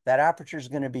 that aperture is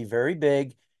going to be very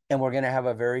big, and we're going to have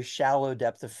a very shallow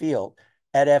depth of field.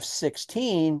 At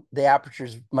f16, the aperture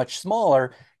is much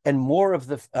smaller, and more of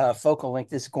the focal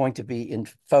length is going to be in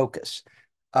focus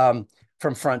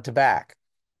from front to back.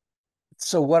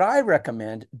 So what I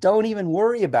recommend, don't even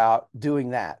worry about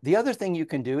doing that. The other thing you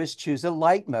can do is choose a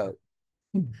light mode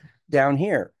down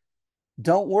here.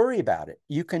 Don't worry about it.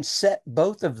 You can set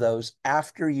both of those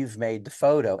after you've made the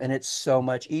photo, and it's so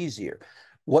much easier.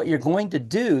 What you're going to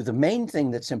do, the main thing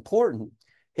that's important,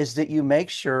 is that you make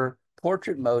sure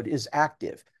portrait mode is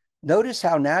active. Notice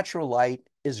how natural light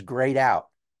is grayed out.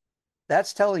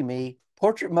 That's telling me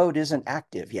portrait mode isn't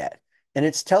active yet, and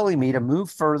it's telling me to move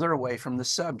further away from the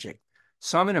subject.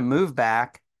 So I'm going to move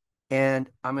back, and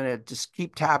I'm going to just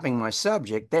keep tapping my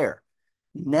subject there.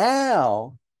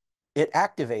 Now it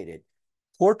activated.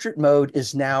 Portrait mode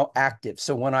is now active.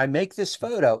 So when I make this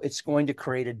photo, it's going to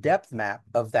create a depth map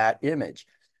of that image.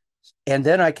 And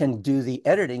then I can do the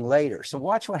editing later. So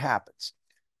watch what happens.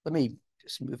 Let me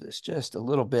just move this just a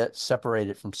little bit, separate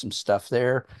it from some stuff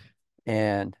there.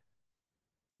 And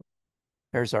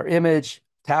there's our image.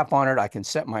 Tap on it. I can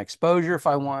set my exposure if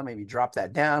I want, maybe drop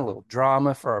that down, a little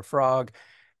drama for our frog.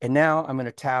 And now I'm going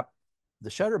to tap the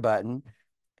shutter button,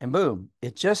 and boom,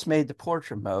 it just made the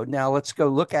portrait mode. Now let's go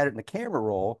look at it in the camera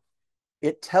roll.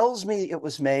 It tells me it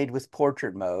was made with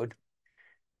portrait mode.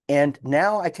 And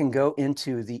now I can go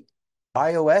into the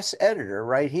iOS editor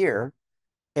right here,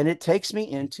 and it takes me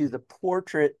into the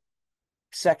portrait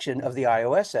section of the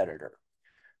iOS editor.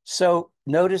 So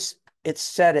notice it's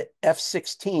set at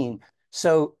f16.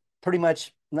 So pretty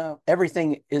much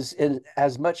everything is in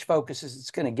as much focus as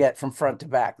it's going to get from front to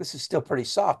back. This is still pretty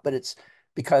soft, but it's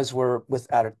because we're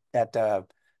at a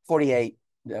 48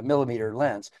 millimeter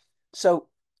lens. So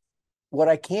what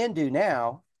I can do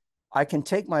now, I can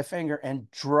take my finger and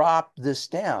drop this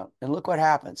down, and look what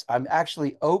happens. I'm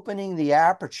actually opening the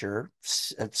aperture,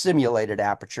 simulated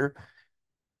aperture,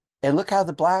 and look how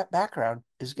the black background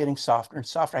is getting softer and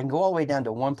softer. I can go all the way down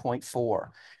to 1.4.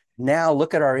 Now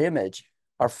look at our image.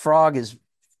 Our frog is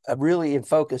really in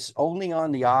focus only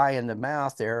on the eye and the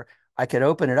mouth there. I could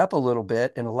open it up a little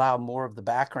bit and allow more of the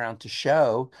background to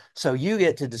show. So you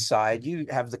get to decide. You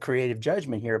have the creative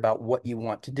judgment here about what you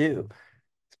want to do.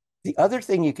 The other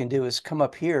thing you can do is come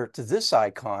up here to this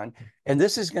icon, and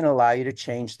this is going to allow you to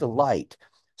change the light.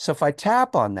 So if I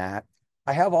tap on that,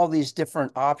 I have all these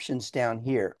different options down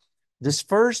here. This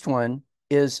first one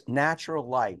is natural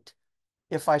light.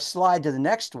 If I slide to the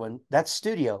next one, that's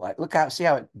studio light. Look how, see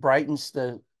how it brightens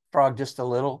the frog just a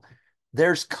little?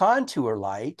 There's contour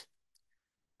light.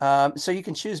 So you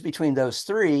can choose between those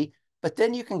three, but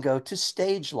then you can go to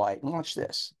stage light, and watch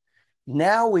this.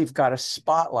 Now we've got a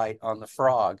spotlight on the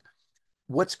frog.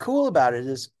 What's cool about it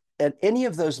is at any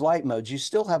of those light modes, you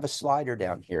still have a slider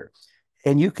down here.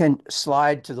 And you can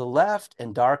slide to the left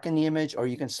and darken the image, or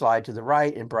you can slide to the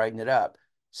right and brighten it up.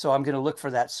 So I'm going to look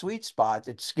for that sweet spot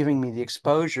that's giving me the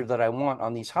exposure that I want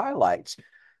on these highlights.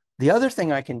 The other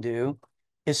thing I can do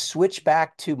is switch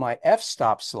back to my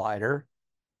f-stop slider.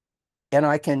 And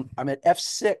I'm at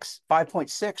f6,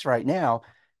 5.6 right now,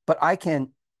 but I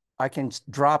can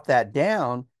drop that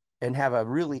down and have a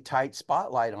really tight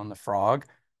spotlight on the frog,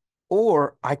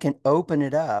 or I can open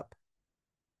it up.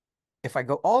 If I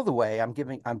go all the way,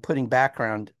 I'm putting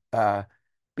background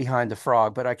behind the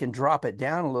frog, but I can drop it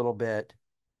down a little bit,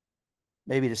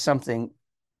 maybe to something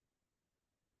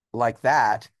like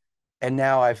that. And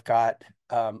now I've got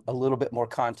a little bit more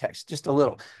context, just a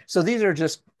little. So these are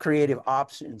just creative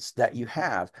options that you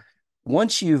have.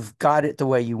 Once you've got it the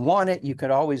way you want it, you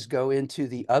could always go into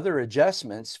the other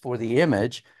adjustments for the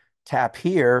image, tap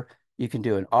here. You can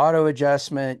do an auto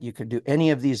adjustment. You can do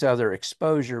any of these other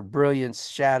exposure, brilliance,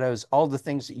 shadows, all the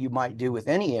things that you might do with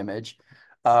any image,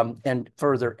 and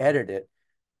further edit it.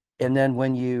 And then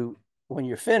when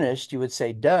you're finished, you would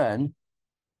say done.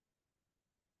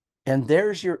 And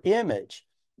there's your image.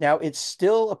 Now it's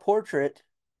still a portrait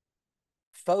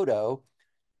photo.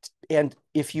 And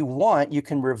if you want, you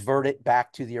can revert it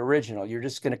back to the original. You're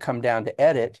just going to come down to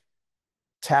edit,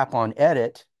 tap on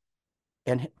edit,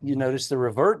 and you notice the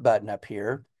revert button up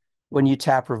here. When you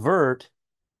tap revert,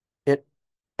 it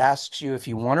asks you if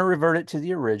you want to revert it to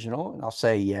the original, and I'll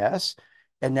say yes.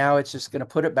 And now it's just going to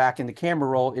put it back in the camera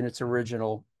roll in its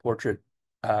original portrait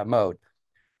mode.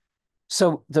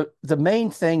 So the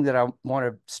main thing that I want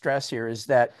to stress here is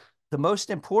that the most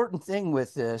important thing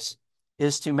with this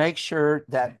is to make sure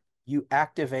that you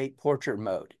activate portrait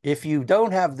mode. If you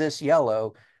don't have this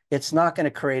yellow, it's not going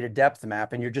to create a depth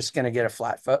map and you're just going to get a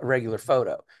flat regular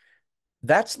photo.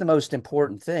 That's the most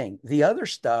important thing. The other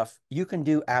stuff you can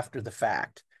do after the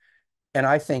fact. And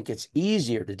I think it's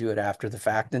easier to do it after the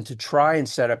fact than to try and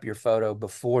set up your photo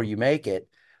before you make it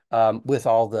with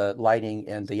all the lighting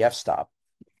and the f-stop.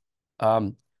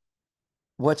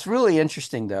 What's really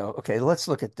interesting though, okay, let's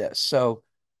look at this. So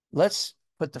let's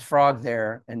put the frog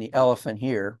there and the elephant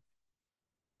here.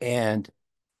 And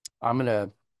I'm going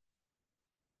to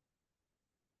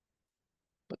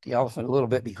put the elephant a little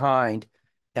bit behind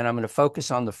and I'm going to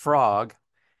focus on the frog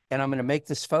and I'm going to make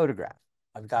this photograph.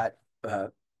 I've got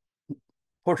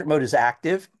portrait mode is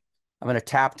active. I'm going to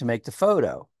tap to make the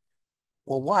photo.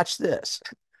 Well, watch this.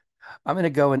 I'm going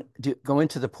to go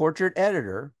into the portrait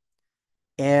editor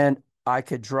and I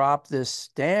could drop this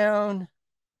down,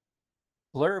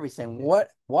 blur everything.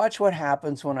 Watch what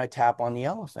happens when I tap on the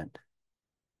elephant.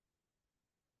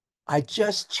 I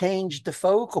just changed the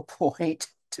focal point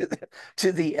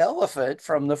to the elephant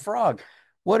from the frog.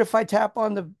 What if I tap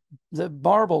on the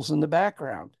marbles in the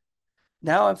background?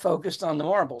 Now I'm focused on the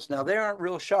marbles. Now they aren't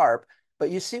real sharp, but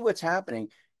you see what's happening.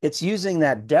 It's using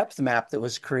that depth map that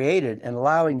was created and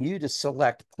allowing you to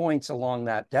select points along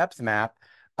that depth map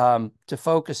to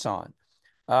focus on.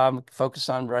 Focus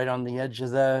on right on the edge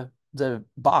of the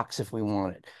box if we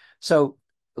want it. So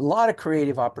a lot of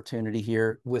creative opportunity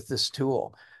here with this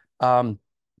tool. All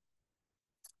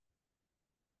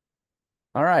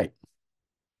right.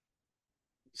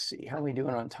 Let's see, how are we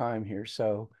doing on time here?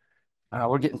 So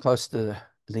we're getting close to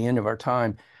the end of our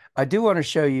time. I do want to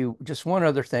show you just one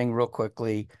other thing real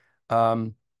quickly.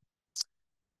 I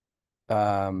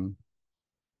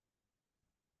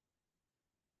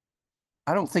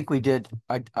don't think we did.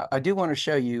 I do want to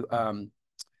show you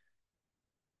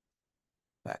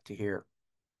back to here.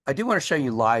 I do want to show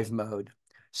you live mode.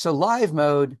 So live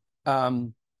mode,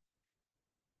 did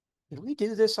we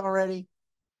do this already?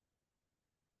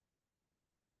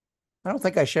 I don't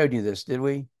think I showed you this, did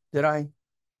we? Did I?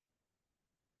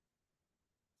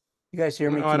 You guys hear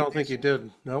me? No, I don't think you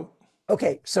did. Nope.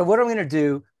 Okay, so what I want to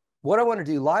do,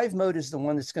 live mode is the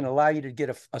one that's going to allow you to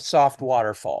get a soft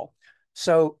waterfall.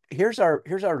 So here's our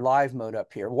live mode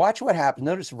up here. Watch what happens.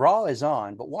 Notice raw is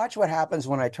on, but watch what happens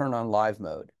when I turn on live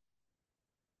mode.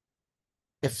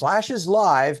 It flashes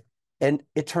live and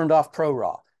it turned off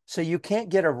ProRAW. So you can't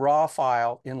get a raw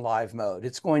file in live mode.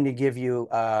 It's going to give you,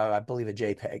 I believe, a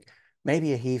JPEG,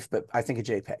 maybe a HEIF, but I think a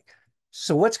JPEG.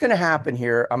 So what's going to happen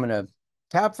here? I'm going to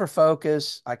tap for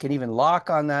focus. I can even lock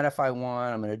on that if I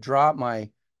want. I'm going to drop my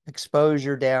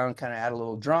exposure down, kind of add a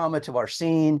little drama to our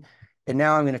scene. And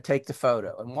now I'm going to take the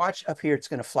photo. And watch up here, it's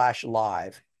going to flash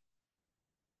live.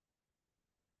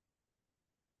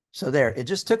 So there, it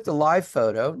just took the live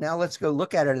photo. Now let's go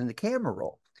look at it in the camera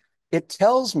roll. It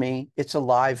tells me it's a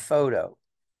live photo.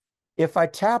 If I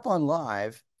tap on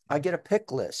live, I get a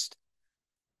pick list.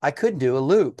 I could do a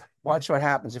loop. Watch what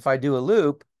happens. If I do a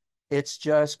loop, it's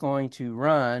just going to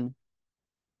run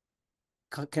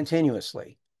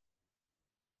continuously.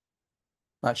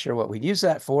 Not sure what we'd use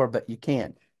that for, but you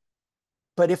can.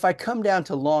 But if I come down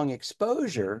to long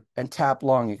exposure and tap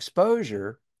long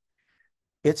exposure,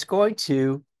 it's going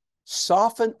to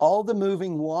soften all the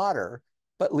moving water,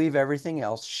 but leave everything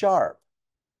else sharp.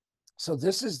 So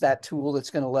this is that tool that's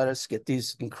going to let us get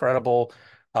these incredible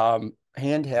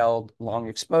handheld long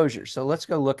exposures. So let's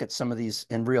go look at some of these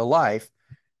in real life.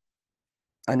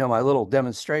 I know my little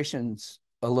demonstration's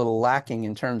a little lacking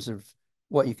in terms of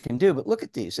what you can do, but look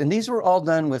at these. And these were all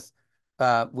done with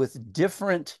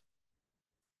different,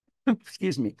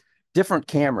 excuse me, different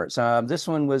cameras. This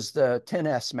one was the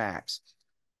 10S Max.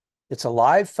 It's a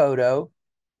live photo.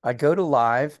 I go to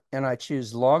live and I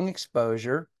choose long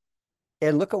exposure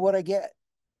and look at what I get.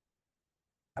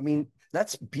 I mean,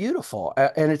 that's beautiful.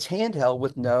 And it's handheld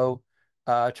with no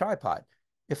tripod.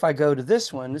 If I go to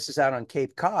this one, this is out on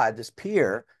Cape Cod, this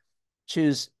pier,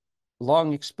 choose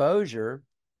long exposure,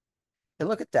 and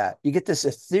look at that. You get this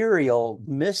ethereal,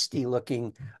 misty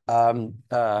looking long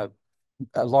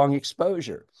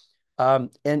exposure.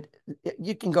 And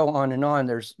you can go on and on.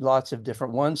 There's lots of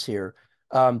different ones here.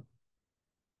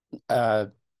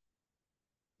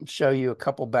 Show you a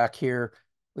couple back here.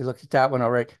 We looked at that one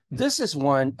already. This is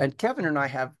one, and Kevin and I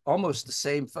have almost the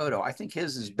same photo. I think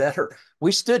his is better.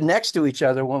 We stood next to each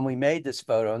other when we made this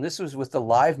photo, and this was with the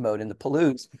live mode in the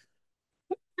Palouse.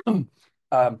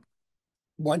 Um,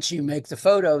 once you make the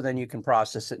photo, then you can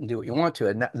process it and do what you want to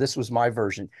it. And this was my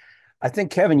version. I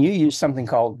think, Kevin, you used something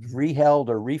called Reheld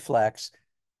or Reflex,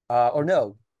 or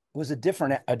no, it was a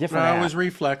different No, it app. was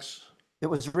reflex. It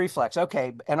was Reflex.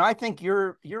 Okay, and I think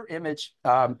your image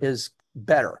is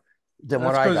better than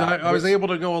what That's I because got. I was able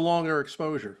to go a longer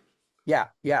exposure. Yeah,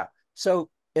 yeah. So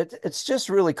it's just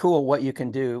really cool what you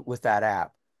can do with that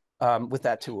app, with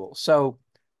that tool. So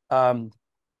um,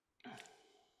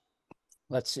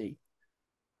 let's see.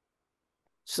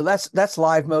 So that's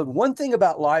live mode. One thing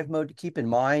about live mode to keep in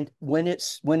mind when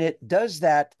it does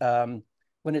that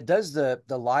when it does the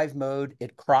live mode,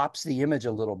 it crops the image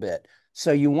a little bit.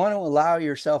 So you want to allow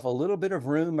yourself a little bit of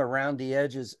room around the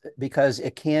edges because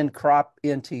it can crop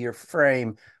into your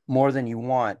frame more than you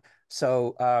want.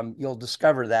 So you'll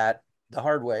discover that the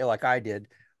hard way, like I did.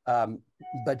 Um,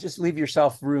 but just leave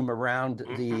yourself room around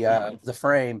the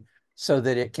frame so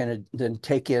that it can then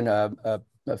take in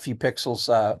a few pixels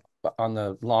on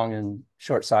the long and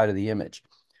short side of the image.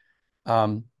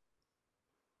 Um,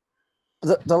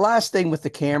 the last thing with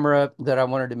the camera that I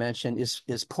wanted to mention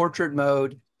is portrait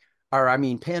mode, or I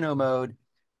mean pano mode.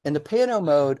 And the pano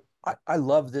mode, I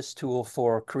love this tool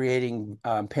for creating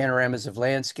panoramas of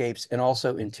landscapes and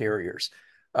also interiors.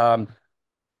 Um,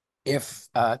 if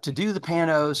to do the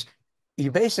panos,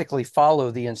 you basically follow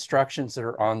the instructions that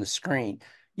are on the screen.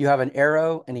 You have an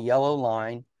arrow and a yellow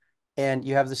line, and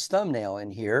you have this thumbnail in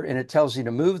here, and it tells you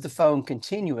to move the phone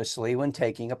continuously when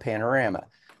taking a panorama.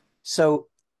 So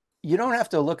you don't have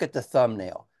to look at the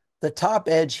thumbnail. The top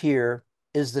edge here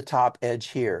is the top edge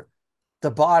here.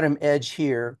 The bottom edge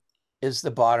here is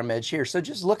the bottom edge here. So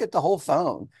just look at the whole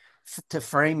phone to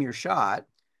frame your shot.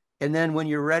 And then when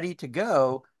you're ready to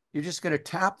go, you're just going to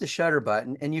tap the shutter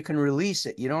button and you can release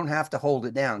it. You don't have to hold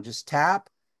it down. Just tap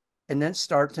and then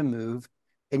start to move.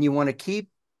 And you want to keep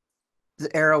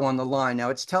the arrow on the line.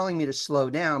 Now it's telling me to slow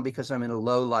down because I'm in a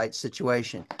low light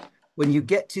situation. When you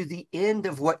get to the end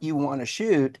of what you want to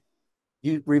shoot,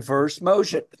 you reverse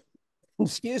motion.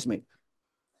 Excuse me.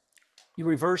 You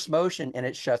reverse motion and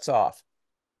it shuts off.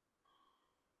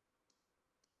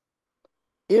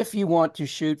 If you want to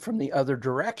shoot from the other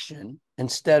direction,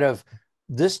 instead of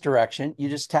this direction, you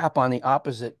just tap on the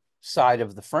opposite side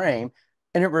of the frame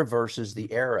and it reverses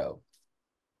the arrow.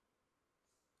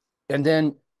 And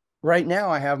then right now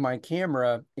I have my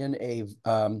camera in a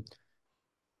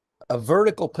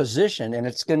vertical position and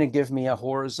it's going to give me a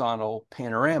horizontal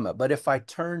panorama. But if I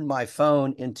turn my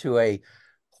phone into a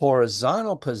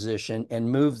horizontal position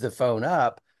and move the phone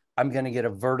up, I'm going to get a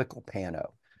vertical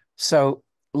pano. So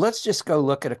let's just go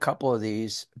look at a couple of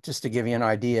these just to give you an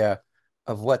idea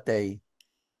of what they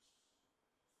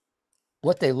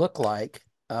look like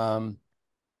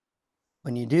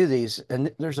when you do these.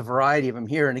 And there's a variety of them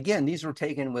here. And again, these were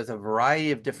taken with a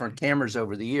variety of different cameras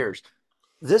over the years.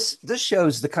 This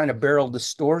shows the kind of barrel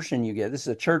distortion you get. This is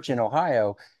a church in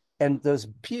Ohio, and those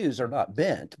pews are not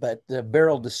bent, but the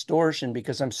barrel distortion,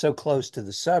 because I'm so close to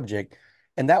the subject,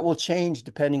 and that will change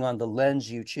depending on the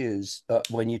lens you choose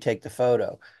when you take the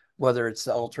photo, whether it's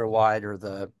the ultra wide or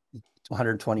the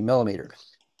 120 millimeter.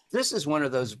 This is one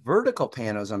of those vertical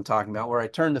panos I'm talking about, where I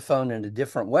turn the phone in a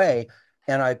different way,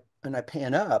 and I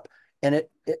pan up, and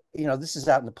this is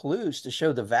out in the Palouse to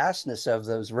show the vastness of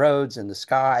those roads and the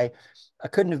sky. I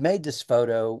couldn't have made this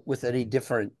photo with any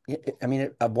different. I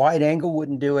mean, a wide angle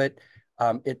wouldn't do it.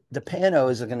 The pano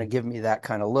is going to give me that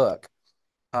kind of look.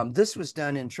 This was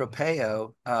done in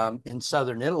Tropeo, in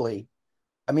southern Italy.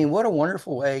 I mean, what a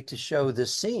wonderful way to show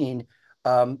this scene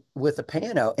with a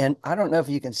pano. And I don't know if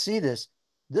you can see this.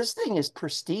 This thing is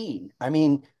pristine. I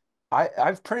mean,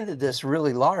 I've printed this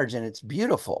really large and it's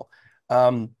beautiful.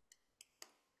 Um,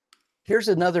 Here's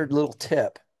another little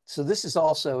tip. So this is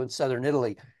also in southern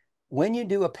Italy. When you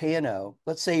do a pano,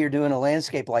 let's say you're doing a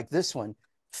landscape like this one,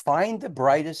 find the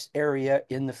brightest area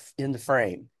in the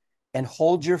frame and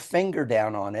hold your finger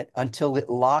down on it until it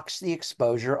locks the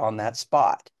exposure on that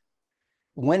spot.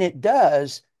 When it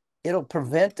does, it'll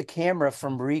prevent the camera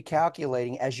from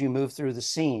recalculating as you move through the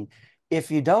scene.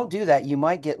 If you don't do that, you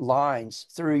might get lines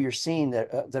through your scene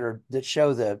that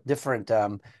show the different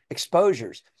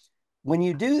exposures. When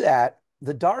you do that,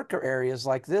 the darker areas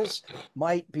like this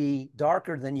might be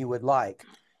darker than you would like,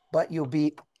 but you'll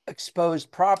be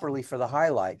exposed properly for the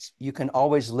highlights. You can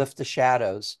always lift the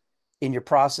shadows in your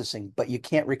processing, but you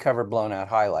can't recover blown out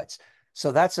highlights.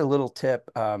 So that's a little tip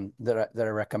that I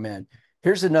recommend.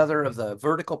 Here's another of the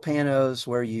vertical panos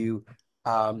where you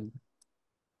turn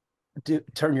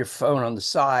your phone on the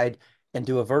side and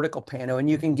do a vertical pano, and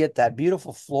you can get that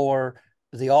beautiful floor,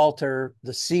 the altar,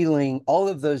 the ceiling, all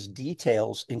of those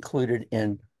details included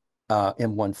in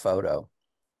one photo.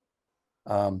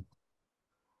 Um,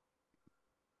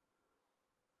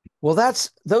 well,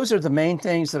 those are the main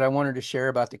things that I wanted to share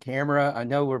about the camera. I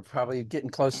know we're probably getting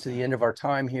close to the end of our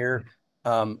time here.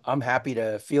 I'm happy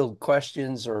to field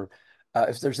questions, or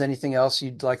if there's anything else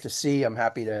you'd like to see, I'm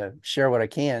happy to share what I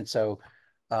can. So,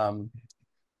 um,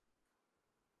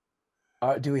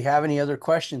 do we have any other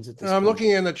questions at this I'm point?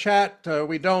 looking in the chat.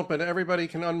 We don't, but everybody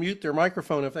can unmute their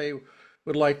microphone if they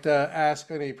would like to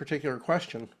ask any particular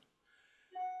question.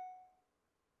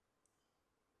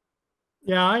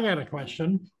 Yeah, I got a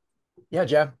question. Yeah,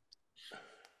 Jeff.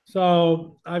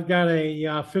 So I've got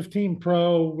a 15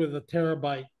 Pro with a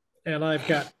terabyte, and I've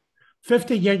got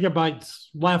 50 gigabytes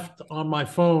left on my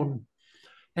phone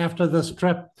after this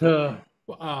trip to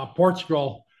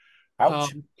Portugal.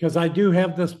 Ouch. Because I do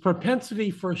have this propensity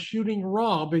for shooting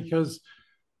RAW, because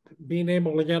being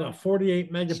able to get a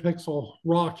 48 megapixel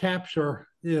RAW capture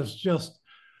is just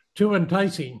too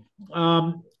enticing.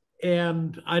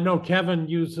 And I know Kevin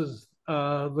uses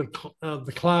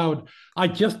the cloud. I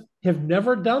just have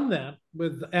never done that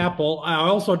with Apple. I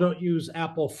also don't use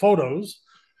Apple Photos,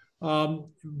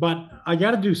 but I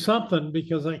got to do something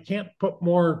because I can't put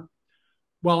more.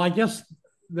 Well, I guess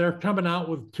they're coming out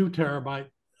with 2 terabyte.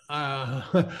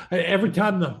 Every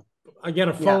time I get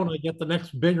a phone, I get the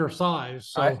next bigger size.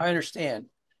 So I understand.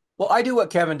 Well, I do what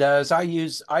Kevin does. I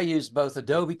use both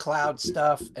Adobe Cloud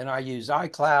stuff and I use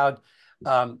iCloud.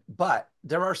 But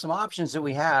there are some options that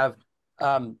we have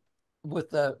with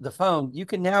the phone. You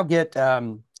can now get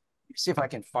see if I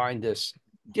can find this.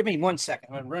 Give me 1 second.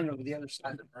 I'm gonna run over the other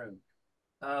side of the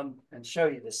room and show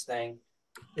you this thing.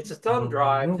 It's a thumb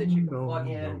drive that you can plug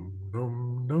in.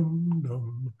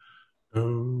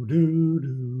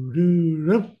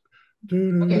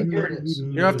 Okay, here it is.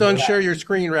 You have to unshare your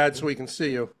screen, Rad, so we can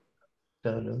see you,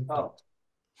 Oh,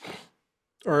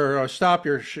 or stop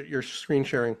your screen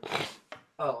sharing.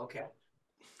 oh, okay.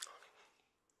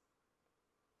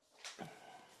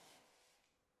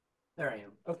 There I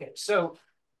am. Okay, so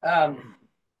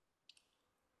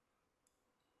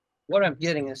what I'm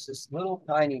getting is this little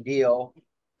tiny deal,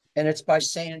 and it's by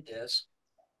SanDisk.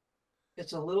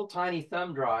 It's a little tiny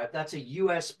thumb drive. That's a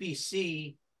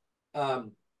USB-C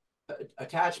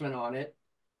attachment on it,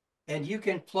 and you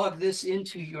can plug this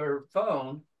into your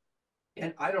phone.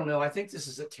 And I don't know, I think this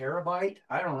is a terabyte.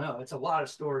 I don't know. It's a lot of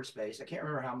storage space. I can't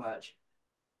remember how much.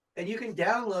 And you can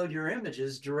download your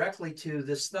images directly to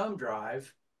this thumb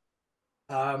drive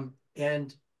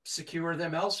and secure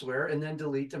them elsewhere and then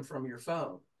delete them from your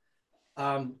phone.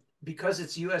 Because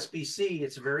it's USB-C,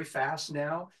 it's very fast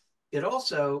now. It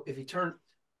also, if you turn,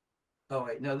 oh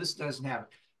wait, no, this doesn't have it.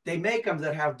 They make them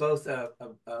that have both a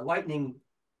Lightning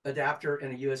adapter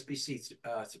and a USB-C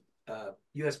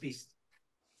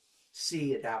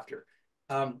USB-C adapter.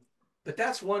 But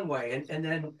that's one way, and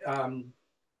then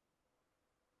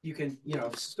you can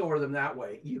store them that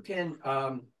way. You can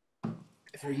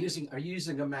if are you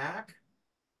using a Mac?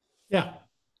 yeah.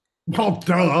 Oh,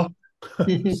 duh.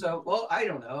 So, well, I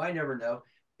don't know. I never know.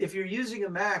 If you're using a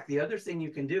Mac, the other thing you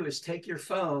can do is take your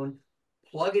phone,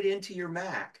 plug it into your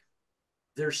Mac.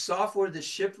 There's software that's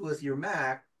shipped with your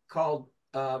Mac called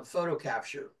photo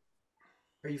capture.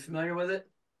 Are you familiar with it?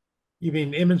 You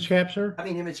mean image capture? I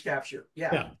mean, image capture. Yeah.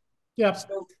 Yeah. Yep.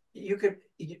 So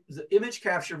the image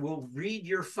capture will read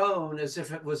your phone as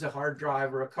if it was a hard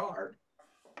drive or a card.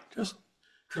 Just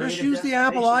use the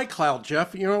Apple iCloud,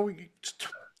 Jeff.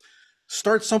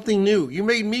 Start something new. You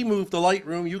made me move to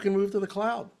Lightroom. You can move to the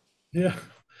cloud. Yeah.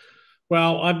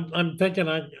 Well, I'm thinking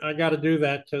I got to do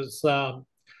that, because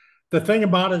the thing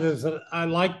about it is that I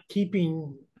like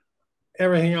keeping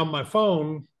everything on my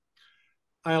phone.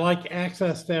 I like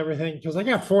access to everything because I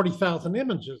got 40,000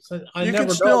 images. I You never can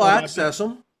know still when access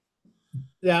them.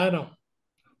 Yeah, I know.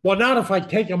 Well, not if I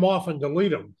take them off and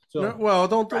delete them. So No, well,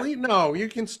 don't delete. No, you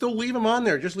can still leave them on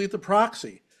there. Just leave the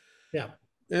proxy. yeah.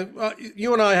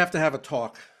 You and I have to have a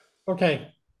talk. Okay.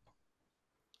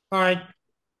 All right.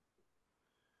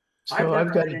 So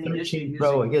I've got a had any issue 13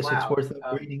 Pro. I using guess it's cloud. worth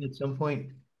upgrading at some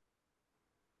point.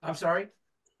 I'm sorry?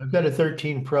 I've got a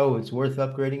 13 Pro. It's worth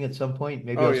upgrading at some point.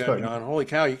 Maybe Oh I'll yeah, start. John. Holy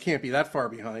cow, you can't be that far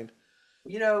behind.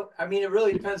 I mean, it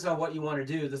really depends on what you want to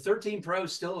do. The 13 Pro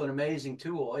is still an amazing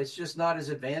tool. It's just not as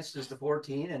advanced as the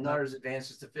 14 and not as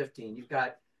advanced as the 15. You've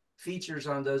got features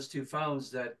on those two phones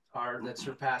that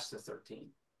surpass the 13.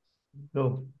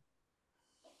 So,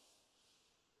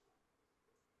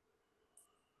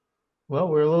 well,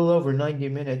 we're a little over 90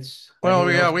 minutes. Well,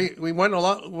 Anyone yeah, else? we went a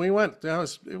lot. We went.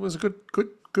 It was a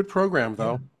good program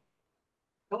though.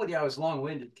 I told you I was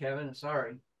long-winded, Kevin. I'm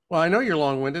sorry. Well, I know you're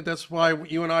long-winded. That's why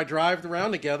you and I drive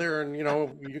around together, and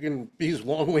you can be as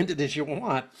long-winded as you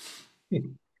want.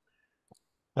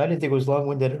 I didn't think it was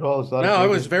long-winded at all. It was a lot of No, it great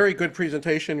was info. very good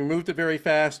presentation. You moved it very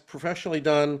fast, professionally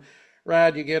done.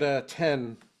 Rad, you get a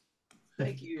 10.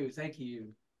 Thank you. Thank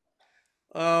you.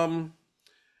 Um,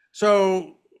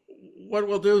 so what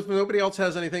we'll do, if nobody else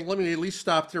has anything, let me at least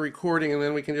stop the recording and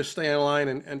then we can just stay online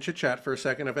and chit chat for a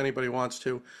second if anybody wants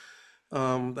to.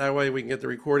 That way we can get the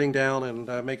recording down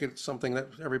and make it something that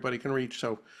everybody can reach.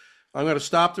 So I'm going to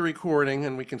stop the recording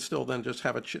and we can still then just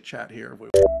have a chit chat here.